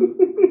producer?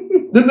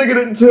 The nigga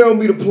didn't tell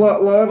me the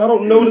plot line. I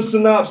don't know the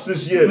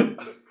synopsis yet.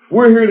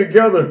 We're here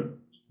together.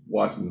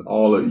 Watching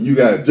all of you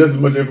got just as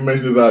much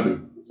information as I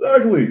do.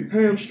 Exactly.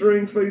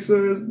 Hamstring face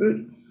ass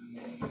bitch.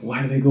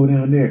 Why did they go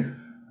down there?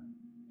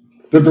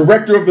 The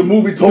director of the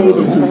movie told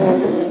them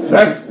to.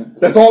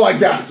 That's all I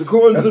got. It's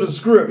according to the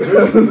script.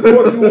 What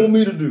do you want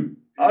me to do?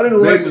 I didn't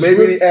write the script.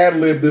 Maybe he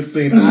ad-libbed this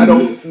scene. I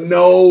don't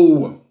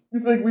know. You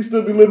think we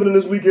still be living in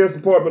this weak-ass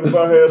apartment if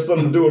I had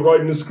something to do with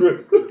writing the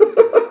script?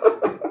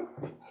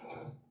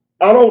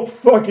 I don't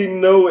fucking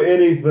know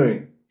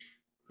anything.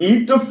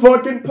 Eat the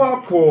fucking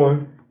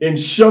popcorn and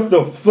shut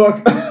the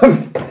fuck up.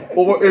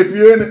 Or if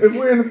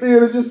we're in the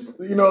theater, just,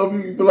 if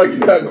you feel like you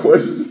got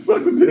questions, just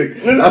suck the dick.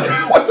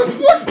 What the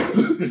fuck?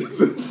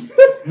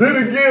 Then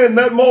again,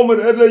 that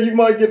moment, and then you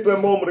might get that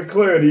moment of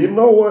clarity. You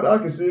know what? I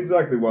can see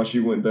exactly why she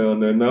went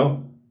down there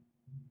now.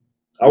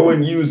 I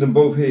wouldn't use in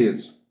both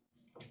heads.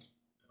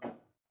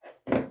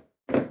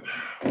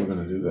 We're going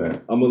to do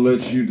that. I'm going to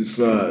let you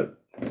decide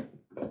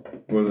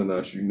whether or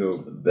not you know.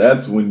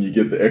 That's when you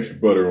get the extra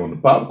butter on the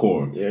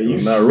popcorn. Yeah,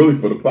 it's not really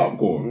for the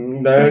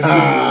popcorn. Nasty.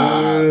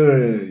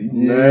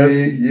 Yeah.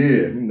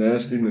 You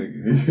nasty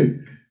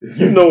nigga.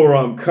 You know where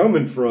I'm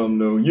coming from,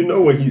 though. You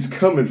know where he's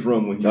coming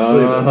from when he said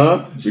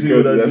that.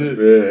 Because that's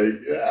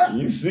big.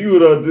 You see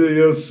what I did,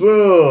 yes,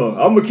 sir.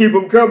 I'm going to keep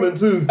him coming,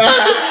 too.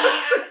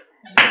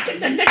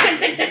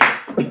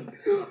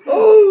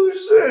 Oh,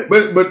 shit.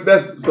 But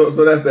that's, so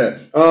that's that.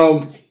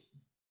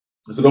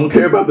 So don't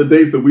care about the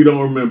dates that we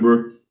don't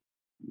remember.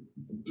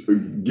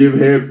 Give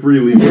head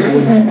freely.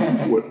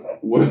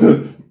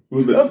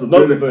 That's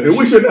another thing. And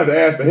we shouldn't have to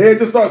ask for head.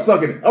 Just start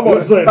sucking it. I'm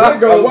about to say,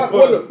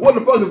 what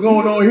the fuck is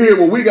going on here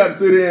where we got to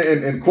sit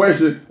here and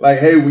question, like,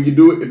 hey, will you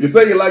do it? If you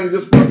say you like it,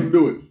 just fucking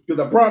do it. Because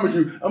I promise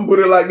you, I'm going to put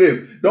it like this.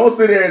 Don't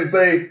sit there and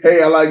say,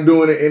 hey, I like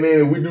doing it, and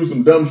then if we do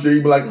some dumb shit,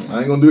 you be like, I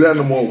ain't going to do that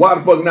no more. Why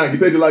the fuck not? You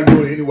said you like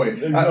doing it anyway.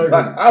 Exactly.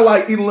 I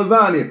like eating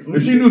lasagna.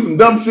 If she do some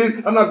dumb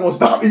shit, I'm not going to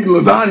stop eating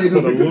lasagna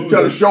just because you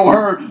try to show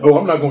her, oh,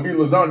 I'm not going to eat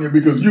lasagna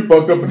because you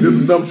fucked up and did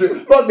some dumb shit.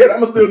 Fuck that.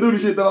 I'm going to still do the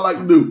shit that I like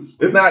to do.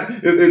 It's not,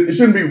 it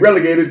shouldn't be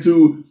relegated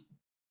to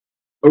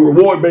a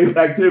reward-based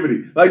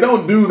activity. Like,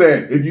 don't do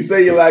that. If you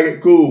say you like it,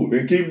 cool.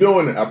 Then keep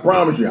doing it. I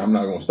promise you, I'm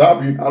not going to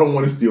stop you. I don't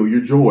want to steal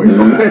your joy. It's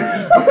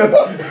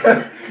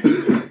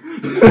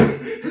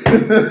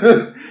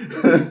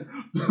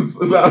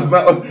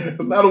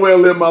not a way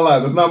of living my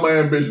life. It's not my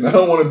ambition. I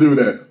don't want to do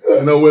that.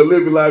 Well,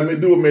 live your life.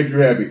 Do what makes you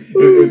happy.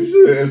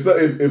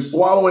 If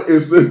swallowing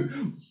is...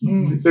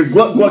 If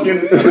glucking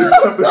is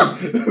something,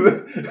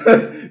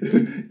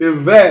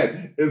 if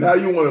that is how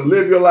you want to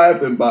live your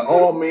life, then by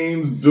all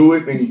means do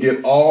it and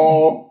get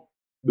all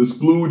the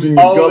splooge in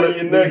your all gullet,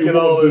 in your neck and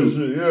all that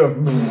shit.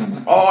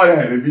 Yeah. All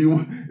that.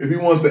 If he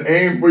wants to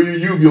aim for your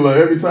uvula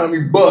every time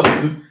he busts,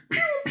 just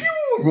pew pew.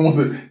 If he wants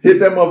to hit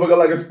that motherfucker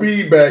like a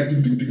speed bag.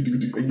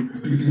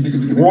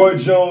 Roy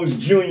Jones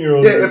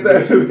Jr.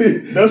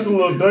 That's a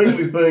little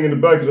dangly thing in the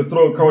back of the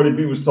throat Cardi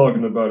B was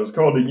talking about. It's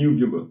called the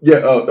uvula. Yeah.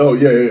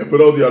 Yeah. For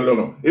those of y'all that don't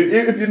know,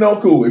 if you know,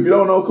 cool. If you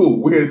don't know,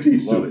 cool. We're here to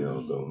teach A lot too. of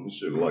y'all don't. This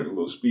shit like a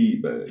little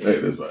speed bag. Hey,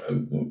 that's right.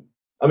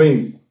 I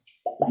mean,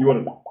 you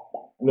want to.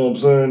 You know what I'm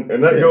saying?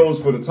 And that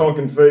goes for the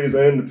talking phase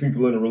and the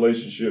people in a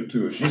relationship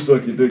too. If she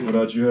suck your dick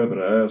without you having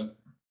to ask.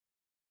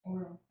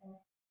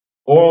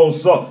 Or on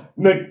soft.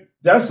 Nick,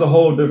 that's a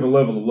whole different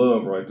level of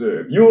love right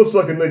there. If you don't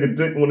suck a nigga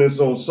dick when it's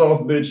on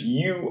soft, bitch,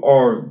 you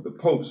are the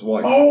Pope's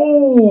wife.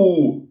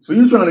 Oh, so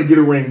you're trying to get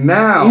a ring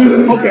now?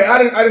 Okay,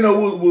 I didn't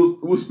know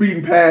we're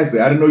speeding past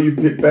that. I didn't know you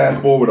hit fast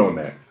forward on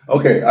that.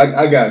 Okay,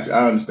 I got you.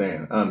 I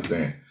understand.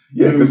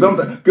 Yeah, because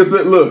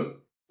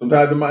look,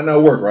 sometimes it might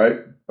not work, right?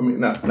 I mean,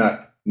 not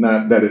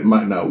that it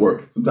might not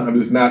work. Sometimes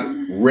it's not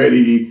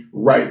ready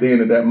right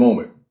then at that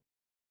moment.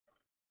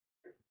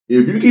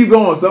 If you keep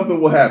going, something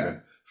will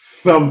happen.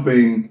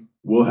 Something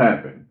will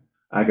happen.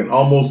 I can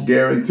almost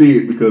guarantee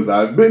it because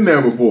I've been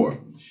there before.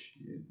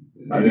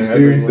 I've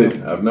experienced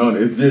it. I've known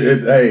it. It's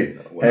just, hey.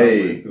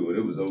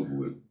 It was over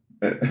with.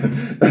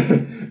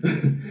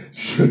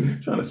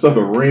 Trying to suck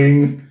a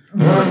ring.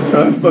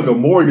 Trying to suck a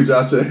mortgage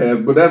out your ass,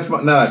 but that's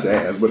not out your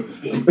ass. But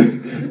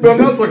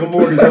not suck a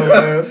mortgage out your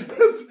ass.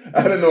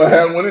 I didn't know I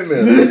had one in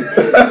there.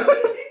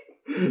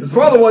 It's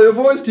probably why your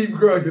voice keep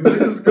cracking. They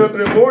just got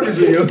that mortgage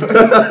in you.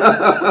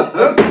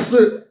 That's some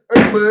shit.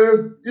 Hey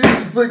man, you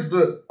can fix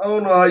that. I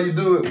don't know how you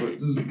do it, but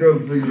just gotta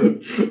figure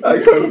it out. I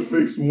got a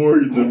fixed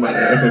mortgage in my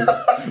ass.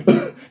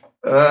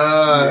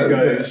 You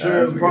got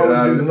insurance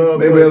policies and all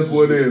that. Maybe that's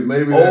what it is.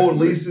 Maybe old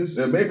leases.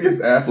 Yeah, maybe it's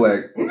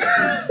Affleck.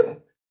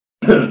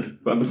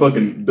 About the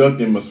fucking duck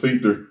in my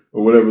sphincter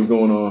or whatever's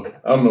going on.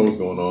 I don't know what's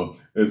going on.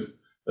 It's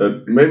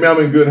maybe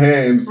I'm in good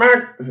hands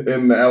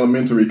in the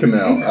alimentary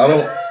canal.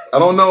 I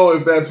don't know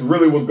if that's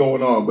really what's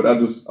going on, but I'll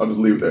just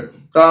leave it there.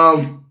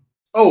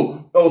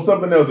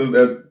 Something else is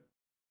that.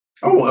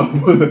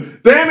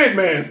 Damn it,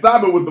 man!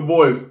 Stop it with the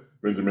voice,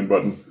 Benjamin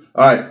Button.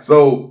 All right,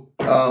 so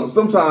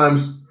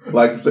sometimes,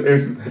 like for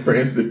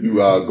instance, if you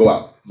go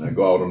out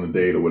on a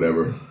date or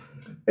whatever,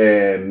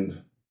 and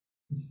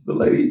the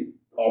lady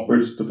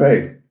offers to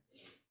pay.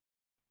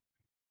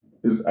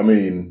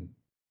 You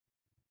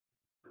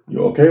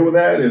okay with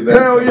that?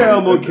 Hell yeah,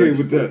 I'm okay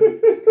with that.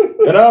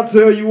 And I'll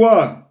tell you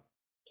why.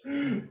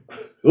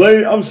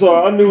 Lady, I'm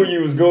sorry, I knew where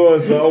you was going,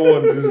 so I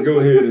wanted to just go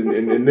ahead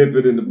and nip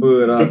it in the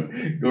bud. I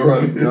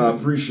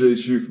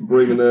appreciate you for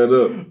bringing that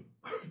up.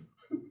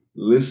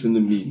 Listen to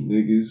me,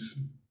 niggas.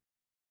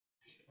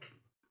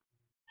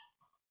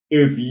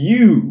 If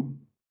you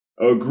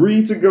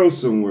agree to go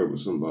somewhere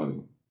with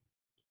somebody,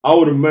 I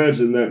would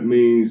imagine that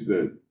means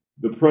that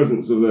the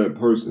presence of that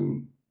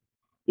person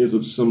is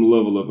of some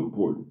level of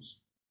importance.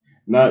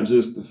 Not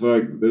just the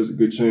fact that there's a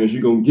good chance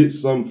you're going to get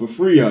something for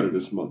free out of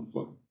this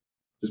motherfucker.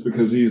 Just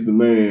because he's the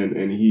man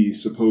and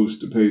he's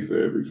supposed to pay for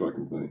every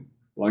fucking thing.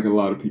 Like a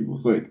lot of people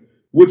think.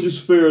 Which is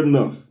fair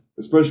enough.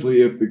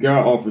 Especially if the guy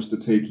offers to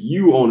take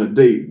you on a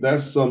date.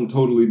 That's something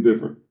totally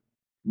different.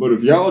 But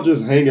if y'all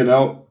just hanging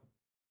out,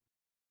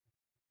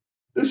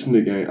 this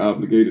nigga ain't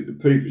obligated to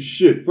pay for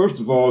shit. First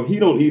of all, he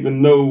don't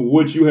even know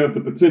what you have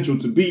the potential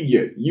to be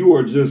yet. You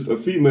are just a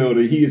female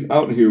that he is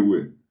out here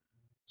with.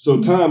 So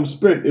time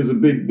spent is a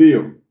big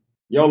deal.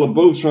 Y'all are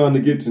both trying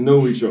to get to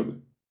know each other.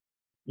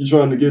 You're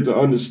trying to get to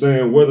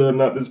understand whether or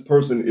not this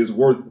person is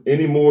worth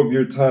any more of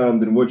your time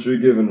than what you're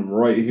giving them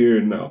right here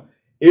and now.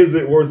 Is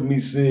it worth me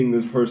seeing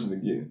this person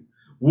again?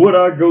 Would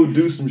I go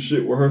do some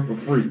shit with her for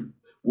free?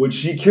 Would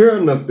she care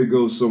enough to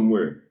go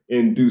somewhere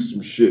and do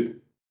some shit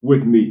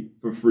with me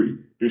for free?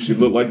 Does she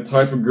look like the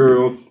type of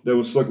girl that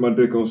would suck my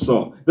dick on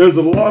salt? There's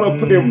a lot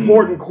of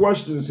important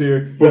questions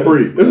here. For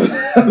free.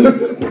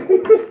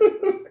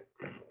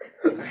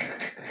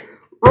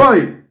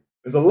 Right.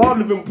 There's a lot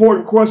of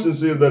important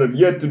questions here that have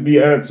yet to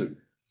be answered.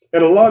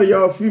 And a lot of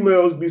y'all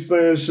females be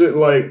saying shit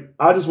like,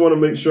 I just want to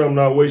make sure I'm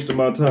not wasting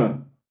my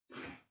time.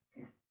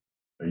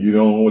 You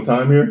don't know what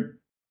time here?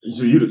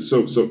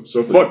 So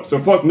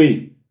fuck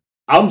me.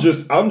 I'm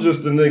just a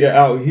nigga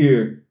out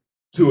here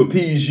to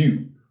appease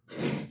you.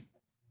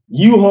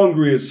 You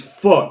hungry as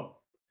fuck.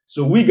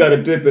 So we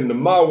gotta dip into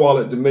my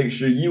wallet to make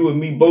sure you and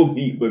me both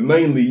eat, but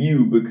mainly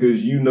you,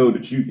 because you know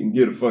that you can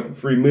get a fucking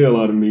free meal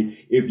out of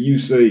me if you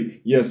say,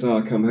 yes,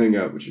 I'll come hang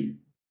out with you.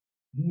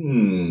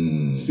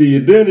 See,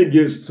 then it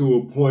gets to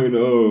a point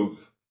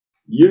of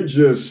you're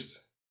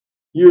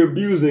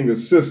abusing a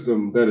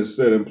system that is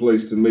set in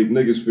place to make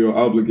niggas feel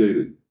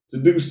obligated to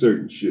do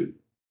certain shit.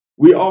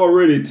 We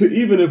already,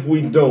 even if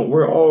we don't,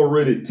 we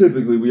already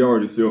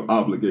feel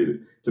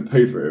obligated to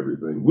pay for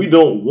everything. We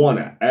don't want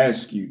to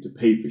ask you to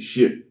pay for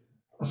shit.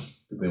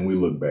 Then we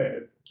look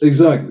bad.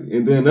 Exactly.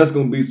 And then that's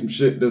going to be some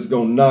shit that's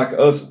going to knock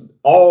us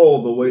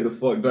all the way the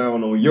fuck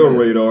down on your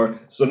radar.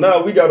 So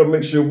now we got to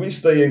make sure we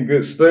stay in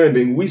good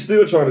standing. We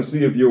still trying to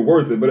see if you're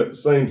worth it, but at the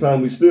same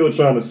time, we still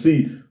trying to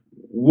see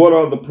what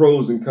are the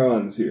pros and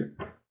cons here.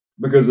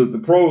 Because if the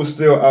pros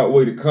still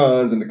outweigh the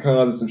cons, and the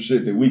cons are some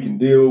shit that we can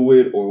deal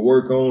with or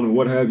work on and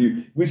what have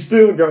you, we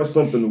still got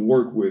something to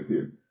work with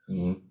here.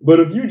 Mm-hmm. But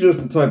if you just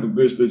the type of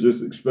bitch that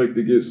just expect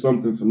to get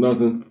something for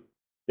nothing,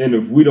 and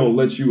if we don't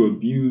let you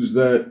abuse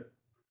that,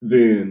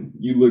 then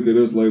you look at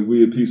us like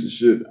we a piece of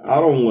shit.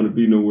 I don't want to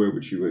be nowhere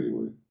with you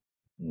anyway.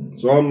 Mm-hmm.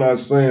 So I'm not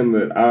saying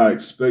that I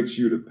expect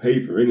you to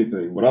pay for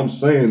anything. What I'm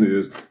saying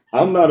is,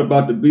 I'm not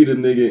about to beat a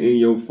nigga in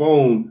your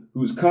phone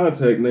whose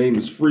contact name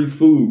is free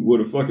food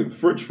with a fucking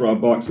french fry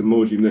box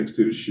emoji next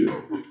to the shit.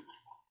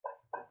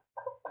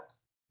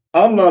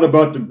 I'm not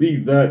about to be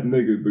that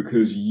nigga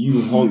because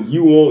you want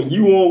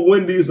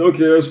Wendy's.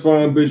 Okay, that's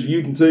fine, bitch.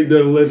 You can take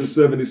that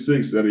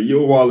 11.76 out of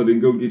your wallet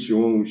and go get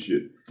your own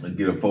shit. And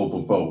get a 4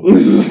 for 4.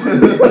 Still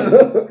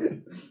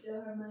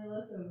have money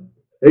left over.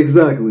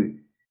 Exactly.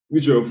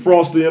 Get your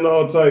Frosty and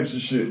all types of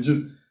shit.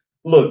 Just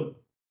look.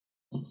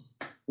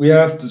 We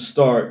have to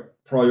start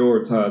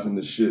prioritizing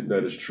the shit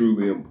that is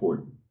truly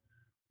important.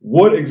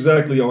 What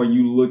exactly are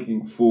you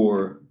looking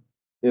for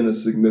in a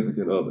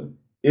significant other?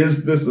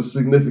 Is this a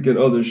significant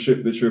other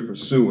shit that you're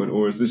pursuing,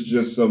 or is this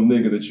just some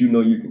nigga that you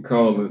know you can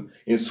call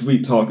and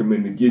sweet talk him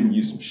into giving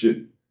you some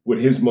shit with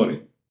his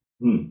money?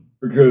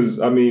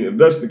 Because, I mean, if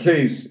that's the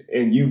case,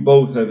 and you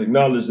both have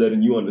acknowledged that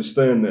and you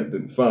understand that,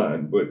 then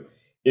fine. But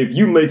if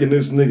you making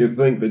this nigga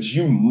think that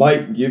you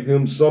might give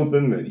him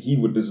something that he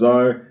would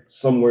desire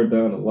somewhere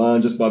down the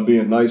line just by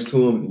being nice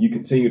to him, and you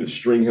continue to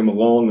string him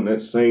along in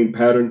that same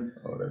pattern,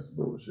 oh, that's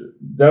bullshit.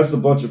 That's a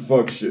bunch of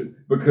fuck shit.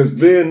 Because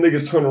then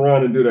niggas turn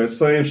around and do that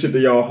same shit to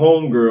y'all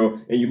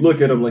homegirl, and you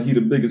look at him like he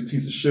the biggest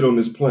piece of shit on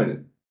this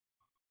planet.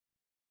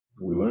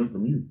 We learn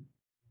from you.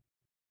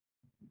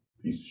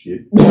 Piece of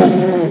shit.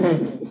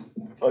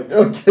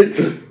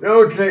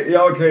 Y'all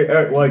can't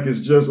act like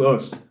it's just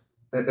us.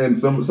 And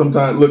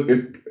sometimes, look,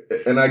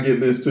 and I get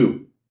this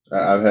too.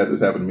 I've had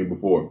this happen to me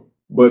before.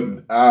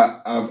 But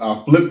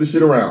I flipped the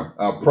shit around.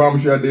 I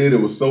promise you I did.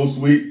 It was so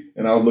sweet.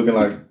 And I was looking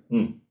like,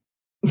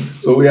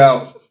 So we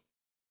out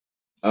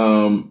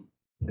having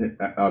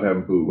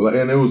food. Well,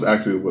 and it was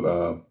actually with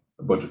a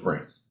bunch of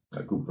friends.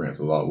 A group of friends.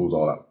 So it was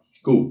all out.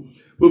 Cool.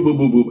 Boop, boop,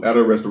 boop, boop. At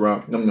a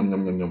restaurant. Yum, yum,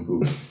 yum, yum, yum,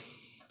 food.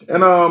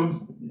 And,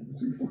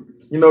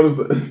 you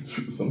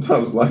notice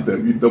sometimes it's like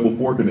that. You double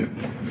forking it.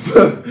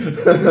 So,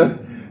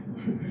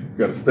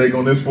 got a steak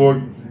on this fork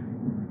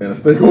and a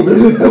steak on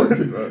this fork.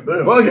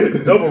 Fuck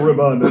it. Double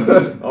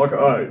ribeye. Okay,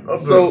 all right.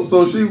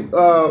 So she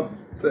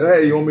said,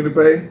 "Hey, you want me to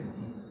pay?"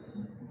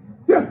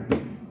 Yeah.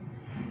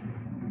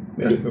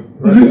 Right.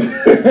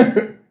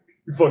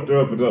 You fucked her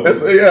up with that.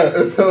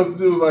 And so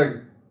she was like,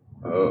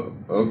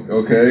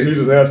 okay. She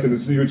was just asking to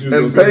see what you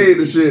was and paid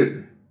the shit.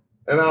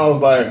 And I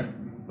was like,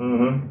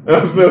 And I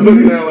was still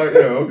looking at her like,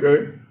 yeah,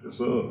 okay. And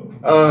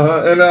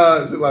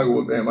she's like,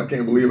 well, damn, I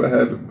can't believe I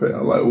had to pay.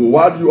 I'm like, well,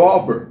 why did you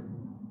offer?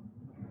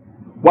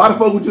 Why the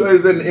fuck would you?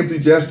 Is that an empty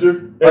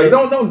gesture? Like,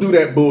 don't do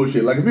that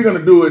bullshit. Like, if you're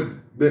gonna do it,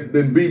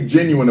 then be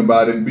genuine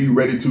about it and be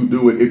ready to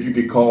do it if you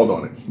get called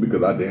on it.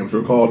 Because I damn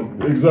sure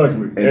called it.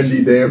 Exactly. And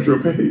she damn sure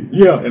paid.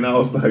 Yeah. And I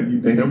was like, you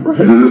damn right.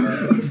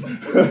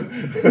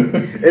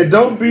 And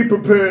don't be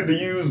prepared to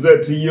use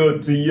that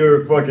to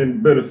your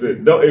fucking benefit.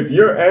 If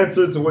your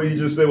answer to what he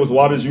just said was,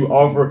 why did you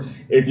offer?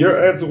 If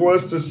your answer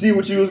was to see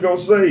what you was going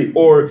to say,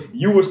 or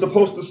you were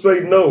supposed to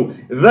say no,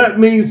 that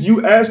means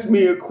you asked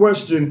me a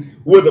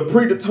question with a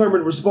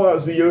predetermined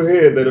response in your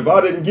head that if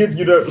I didn't give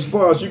you that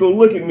response, you're going to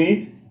look at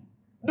me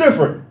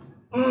different.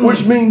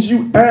 Which means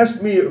you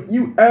asked me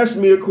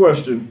a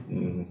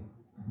question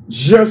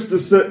just to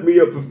set me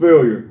up for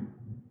failure.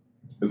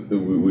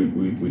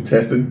 We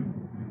tested.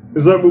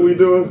 Is that what we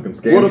doing?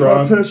 What if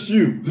I test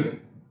you?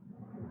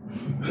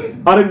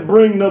 I didn't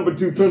bring number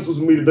 2 pencils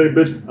with me today,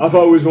 bitch. I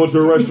thought we was going to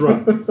a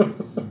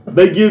restaurant.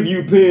 They give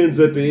you pens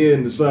at the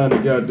end to sign the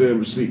goddamn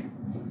receipt.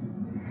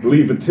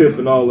 Leave a tip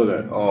and all of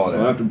that.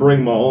 I have to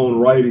bring my own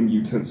writing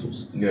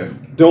utensils. Yeah.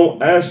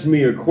 Don't ask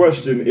me a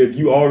question if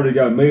you already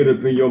got made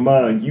up in your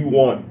mind. You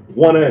want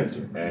one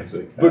answer.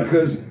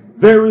 Because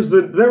there is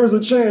a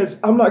chance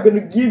I'm not going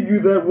to give you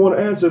that one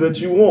answer that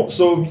you want.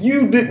 So if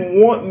you didn't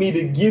want me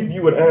to give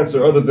you an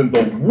answer other than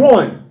the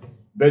one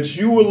that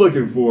you were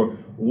looking for,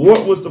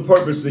 what was the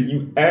purpose of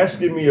you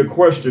asking me a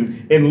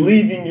question and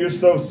leaving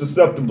yourself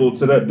susceptible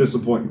to that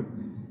disappointment?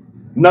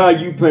 Now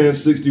you paying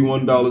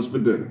 $61 for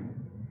dinner.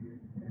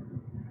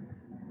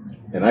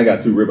 And I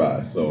got 2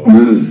 ribeyes, so.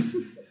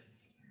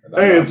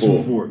 And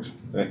 2 forks.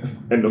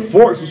 And the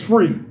forks was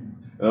free.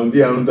 I'm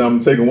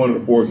taking one of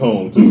the forks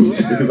home, too.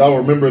 Because I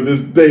remember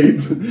this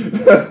date.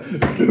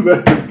 Because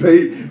that's the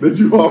date that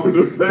you offered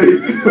to pay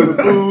for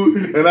the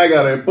food. And I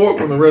got a fork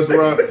from the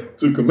restaurant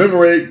to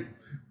commemorate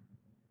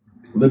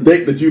the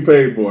date that you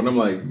paid for. And I'm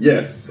like,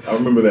 yes, I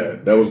remember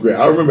that. That was great.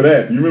 I remember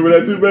that. You remember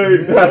that too,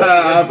 babe?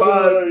 High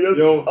five. Yes.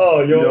 You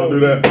don't do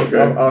that?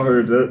 Okay. I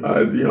heard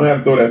that. You don't have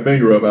to throw that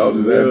finger up. I was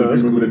just asking if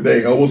you remember the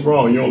date. Oh, what's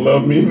wrong? You don't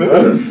love me?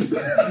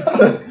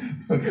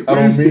 I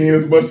don't mean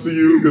as much to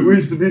you because we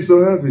used to be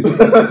so happy.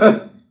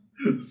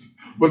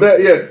 But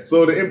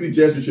so the empty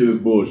gesture shit is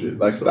bullshit.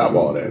 Like, stop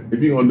all that.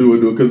 If you're gonna do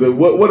it, do it. Because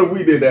what if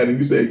we did that and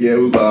you said, yeah, it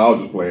was like, I was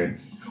just playing.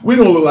 We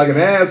gonna look like an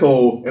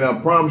asshole, and I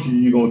promise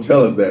you're gonna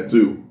tell us that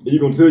too. And you're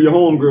gonna tell your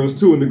homegirls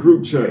too in the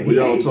group chat where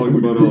y'all talking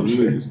about all the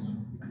niggas.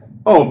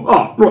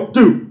 Oh, bro,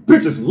 dude,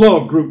 bitches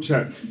love group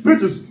chats.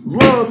 Bitches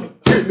love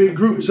getting in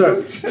group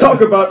chats.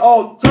 Talk about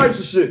all types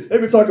of shit. They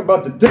be talking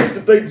about the dicks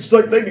that they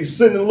suck. They be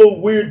sending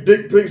little weird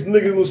dick pics.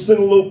 Niggas will send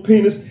a little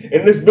penis,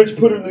 and this bitch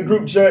put it in the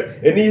group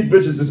chat, and these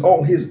bitches is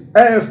on his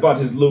ass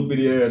about his little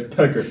bitty ass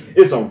pecker.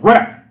 It's a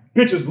wrap.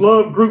 Bitches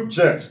love group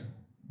chats.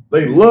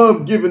 They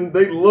love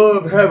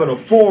having a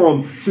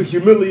forum to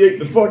humiliate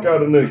the fuck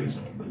out of niggas.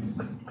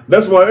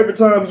 That's why every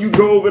time you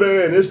go over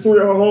there and there's 3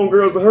 of her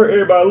homegirls and her,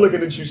 everybody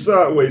looking at you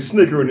sideways,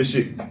 snickering and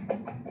shit.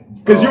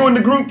 Cause you in the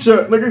group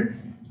chat, nigga.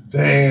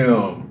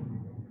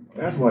 Damn.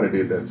 That's why they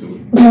did that to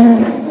me.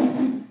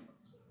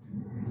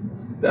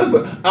 That's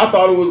what I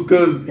thought it was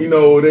because, they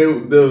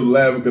were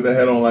laughing because they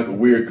had on like a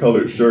weird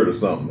colored shirt or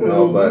something. And I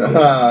was like,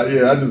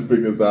 yeah, I just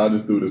picked this out. I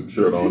just threw this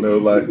shirt on. They were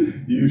like,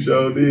 you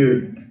sure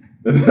did.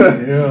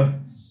 Yeah.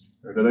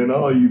 That ain't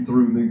all you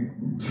threw, nigga.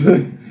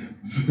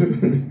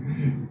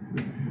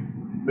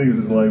 Niggas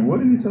is like, what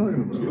are you talking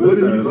about? What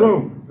did you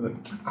throw?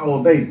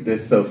 Oh, they're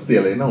so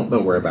silly. Don't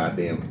worry about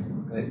them.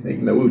 We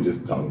were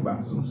just talking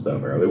about some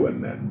stuff earlier. It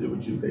wasn't nothing to do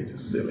with you. They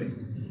just silly.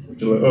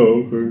 You're like,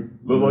 oh, okay.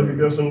 Look like it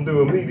got something to do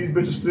with me. These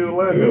bitches still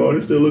laughing. Yeah,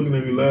 they're still looking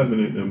at me laughing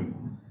and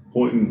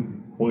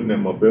pointing at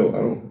my belt. I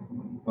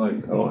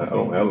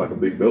don't have like a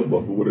big belt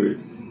buckle. What are they?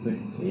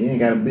 You ain't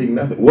got a big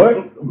nothing.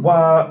 What?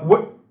 Why?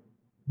 What?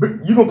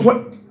 But you gonna play?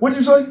 What'd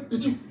you say?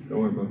 Don't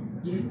worry about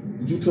it.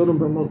 Did you tell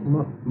them about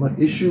my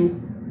issue?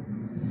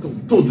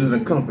 Don't do that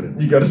in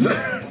confidence. You gotta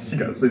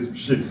say some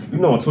shit. You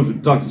know I told you the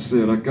doctor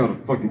said I got a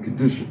fucking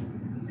condition.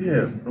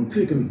 Yeah, I'm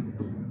taking.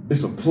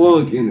 It's a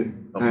plug in it.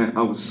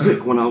 I was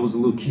sick when I was a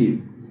little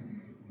kid.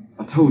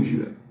 I told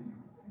you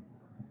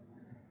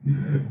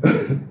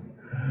that.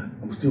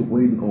 I'm still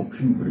waiting on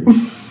puberty.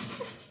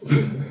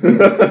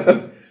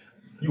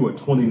 You are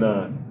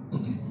 29.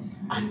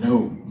 I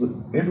know. Look,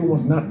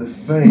 everyone's not the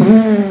same.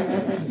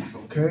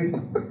 Okay?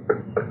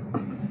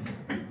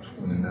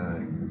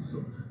 29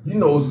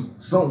 years old.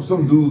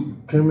 Some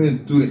dudes came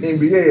into the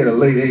NBA at a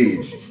late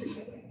age.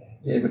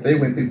 Yeah, but they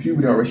went through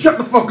puberty already. Shut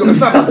the fuck up. It's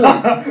not the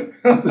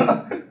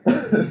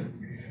point.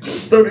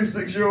 There's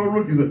 36-year-old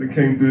rookies that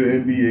came through the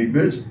NBA,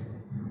 bitch.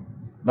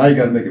 Now you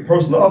gotta make it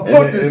personal. Oh,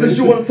 fuck this. Since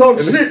you want to talk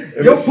shit,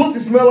 your pussy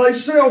smell like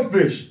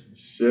shellfish.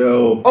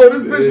 Oh,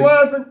 this bitch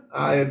laughing?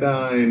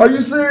 Iodine. Are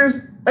you serious?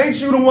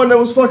 Ain't you the one that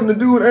was fucking the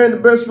dude and the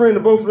best friend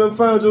and both of them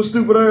found your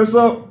stupid ass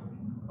out?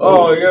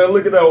 Oh, yeah,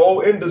 look at that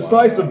old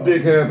indecisive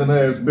dick having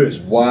ass bitch.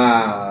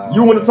 Wow.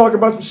 You want to talk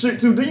about some shit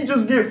too? Did you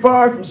just get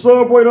fired from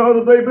Subway the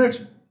other day,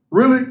 bitch?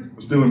 Really?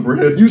 Stealing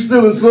bread? You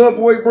stealing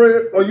Subway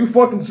bread? Are you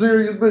fucking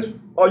serious, bitch?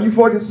 Are you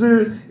fucking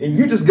serious? And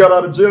you just got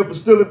out of jail for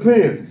stealing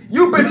pens.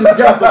 You bitches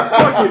got the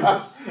fucking...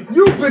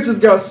 You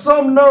bitches got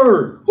some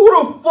nerve. Who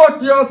the fuck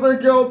do y'all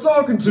think y'all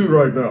talking to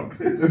right now?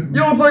 You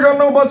don't think I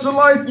know about your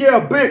life? Yeah,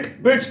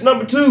 Bic. Bitch,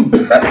 number 2.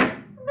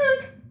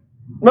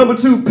 Number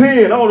 2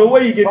 pen. I don't know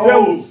where you get that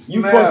one.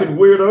 You fucking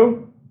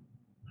weirdo.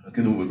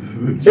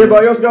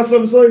 Everybody else got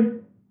something to say?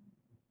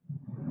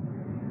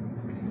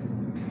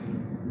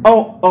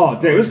 Oh,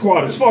 damn, it's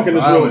quiet as fuck in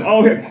this room. I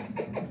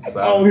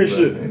don't hear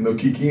shit. Ain't no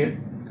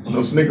kikiing,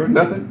 no snickering,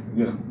 nothing?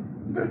 Yeah.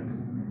 Okay.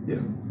 Yeah.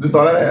 Just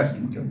thought I'd ask.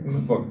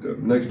 Fucked up.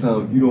 Next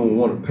time, if you don't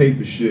want to pay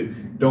for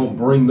shit, don't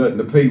bring nothing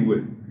to pay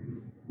with.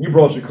 You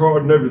brought your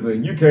card and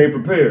everything. You came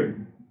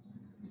prepared.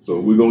 So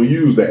we're going to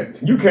use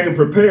that. You came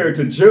prepared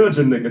to judge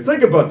a nigga.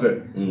 Think about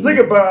that. Mm-hmm. Think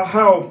about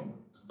how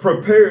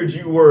prepared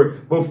you were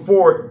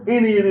before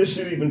any of this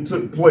shit even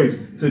took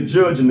place to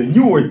judge a nigga.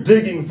 You were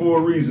digging for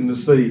a reason to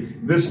say,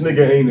 this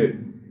nigga ain't it.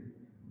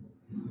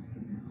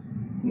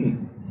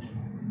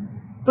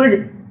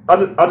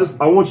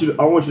 I want you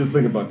to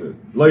think about that.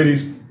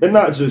 Ladies, and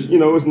not just,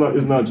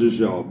 it's not just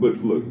y'all, but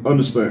look,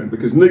 understand,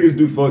 because niggas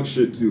do fuck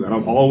shit too, and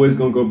I'm always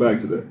gonna go back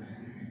to that.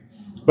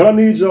 But I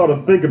need y'all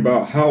to think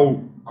about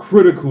how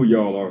critical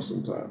y'all are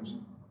sometimes.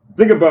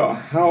 Think about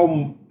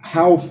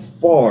how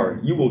far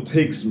you will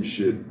take some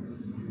shit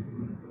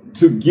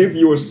to give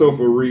yourself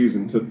a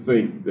reason to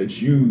think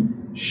that you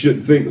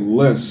should think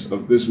less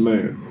of this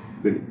man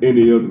than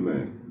any other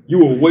man. You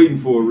were waiting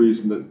for a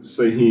reason to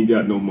say he ain't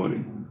got no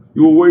money.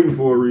 You were waiting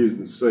for a reason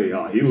to say,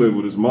 he live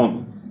with his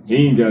mama. He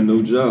ain't got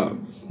no job.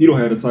 He don't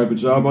have the type of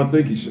job I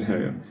think he should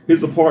have.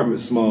 His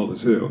apartment's small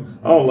as hell.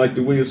 I don't like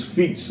the way his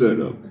feet set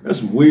up. That's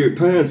some weird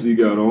pants he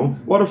got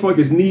on. Why the fuck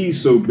his knees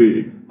so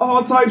big?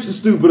 All types of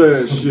stupid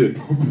ass shit.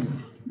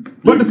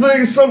 But the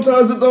thing is,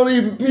 sometimes it don't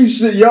even be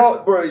shit.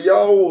 Y'all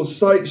will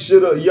psych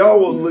shit up. Y'all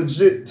will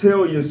legit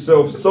tell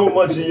yourself so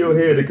much in your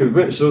head to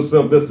convince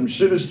yourself that some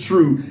shit is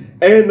true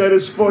and that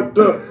it's fucked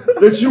up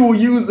that you will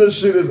use that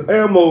shit as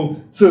ammo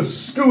to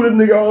scoot a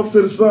nigga off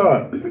to the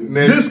side.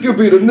 This could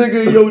be the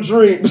nigga in your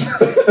dreams.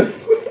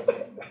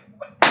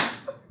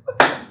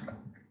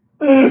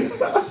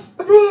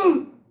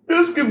 Bro,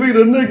 this be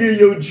the nigga in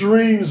your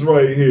dreams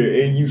right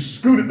here, and you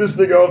scooted this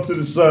nigga off to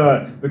the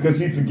side because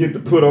he forget to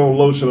put on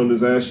lotion on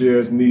his ashy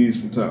ass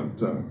knees from time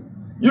to time.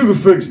 You can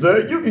fix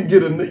that. You can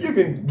get a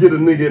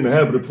nigga in the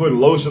habit of putting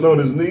lotion on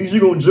his knees.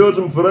 You gonna judge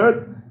him for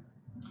that?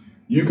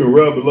 You can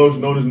rub the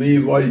lotion on his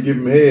knees while you give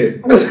him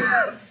head.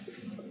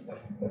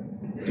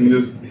 And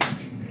just,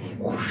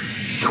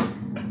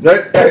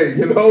 hey,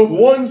 you know,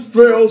 one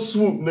fell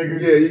swoop,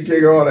 nigga. Yeah, you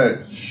kick all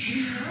that.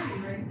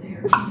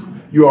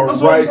 You are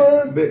That's right.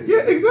 What I'm there.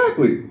 Yeah,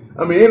 exactly.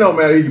 I mean, it don't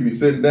matter. He could be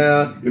sitting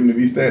down, even if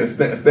he's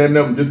standing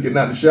up and just getting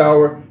out the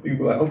shower. You can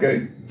be like,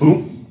 okay,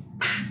 boom.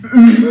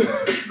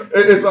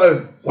 It's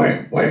like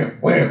wham, wham,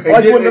 wham.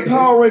 Like when the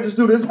Power Rangers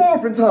do this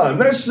morphin' time.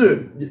 That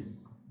shit.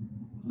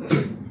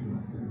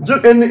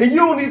 And you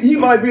don't need, he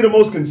might be the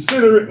most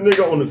considerate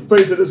nigga on the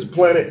face of this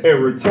planet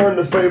and return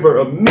the favor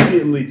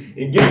immediately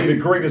and give you the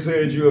greatest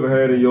head you ever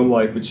had in your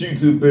life. But you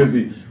too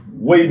busy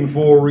waiting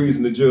for a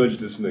reason to judge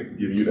this nigga.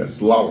 Give you that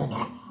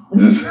slalom.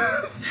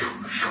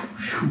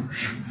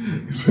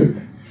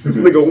 This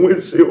nigga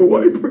windshield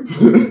wiper.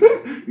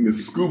 You get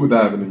scuba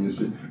diving in your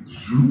shit.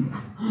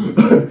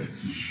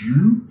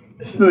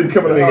 Then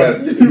coming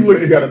out.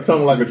 He got a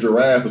tongue like a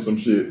giraffe or some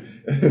shit.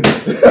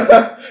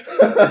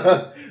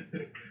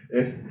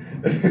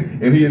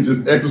 And he is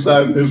just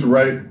exercising his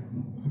right.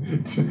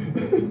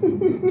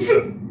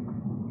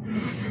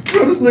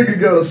 Bro, this nigga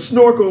got a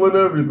snorkel and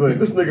everything.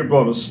 This nigga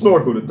brought a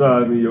snorkel to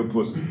dive in your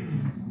pussy.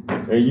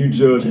 And you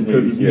judge him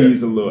because his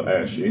knees a little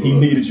ashy. And he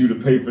needed you to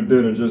pay for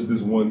dinner just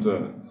this one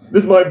time.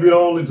 This might be the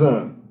only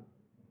time.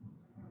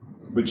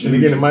 But and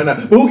again, it might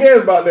not. But who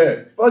cares about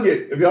that? Fuck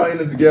it. If y'all in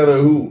it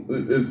together,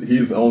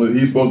 he's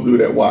supposed to do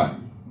that? Why?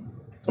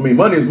 I mean,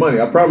 money is money.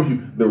 I promise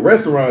you. The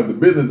restaurant, the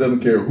business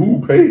doesn't care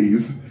who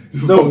pays.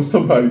 Just as long as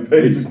somebody pays.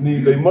 They just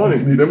need their money. They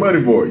just need their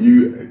money for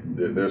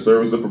it. Their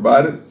services are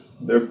provided.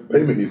 Their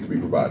payment needs to be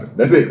provided.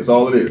 That's it. That's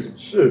all it is.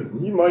 Shit,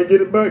 he might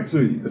get it back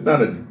to you. It's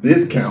not a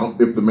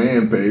discount if the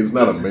man pays. It's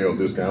not a male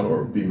discount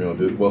or a female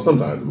discount. Well,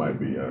 sometimes it might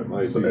be.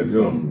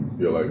 Some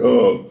feel like,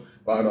 oh,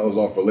 $5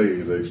 off for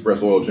ladies, an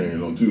express oil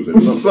change on Tuesday.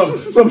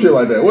 Some shit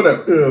like that.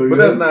 Whatever. But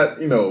that's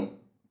not,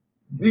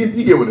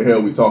 you get what the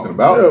hell we talking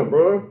about. Yeah,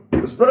 bro.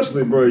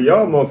 Especially, bro,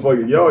 y'all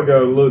motherfucker, y'all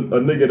got a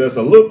nigga that's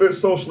a little bit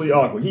socially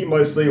awkward. He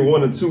might say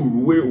one or two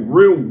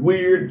real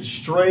weird,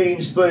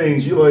 strange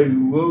things. You like,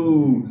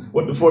 whoa,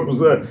 what the fuck was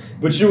that?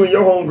 But you and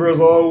your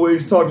homegirls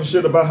always talking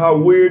shit about how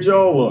weird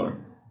y'all are.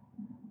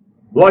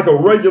 Like a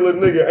regular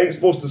nigga ain't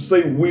supposed to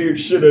say weird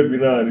shit every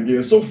now and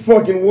again. So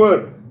fucking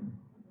what?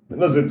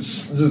 Doesn't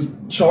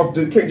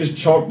can't just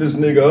chalk this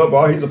nigga up.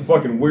 Oh, he's a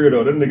fucking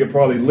weirdo. That nigga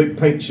probably licked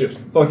paint chips.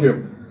 Fuck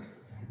him.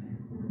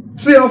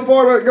 See how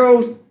far that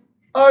goes?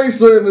 I ain't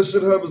saying this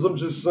shit happens. I'm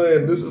just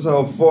saying this is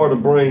how far the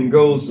brain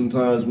goes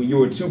sometimes when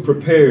you are too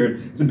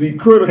prepared to be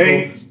critical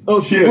of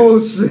bullshit.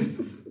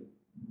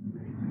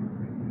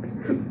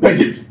 Paint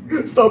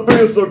chips. Stop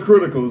being so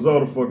critical is all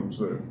the fuck I'm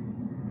saying.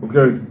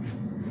 Okay?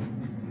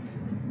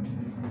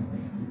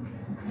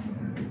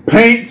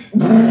 Paint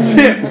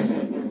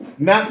chips.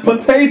 Not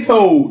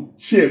potato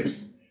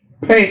chips.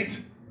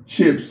 Paint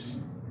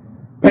chips.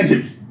 Paint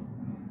chips.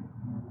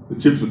 The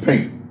chips with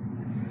paint.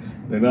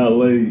 They're not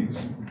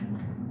Lay's.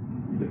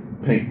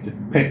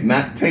 Paint,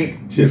 not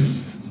taint chips.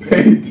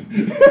 Paint.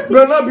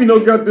 Better not be no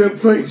goddamn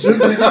taint chips.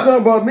 You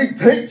talking about me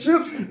taint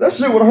chips? That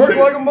shit would hurt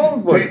like a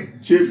motherfucker.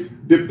 Taint chips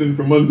dipped in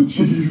from under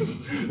cheese.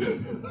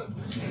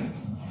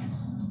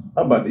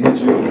 I'm about to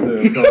hit you over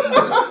there.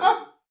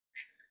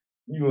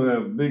 You gonna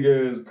have a big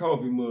ass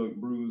coffee mug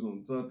bruise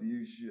on top of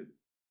your shit.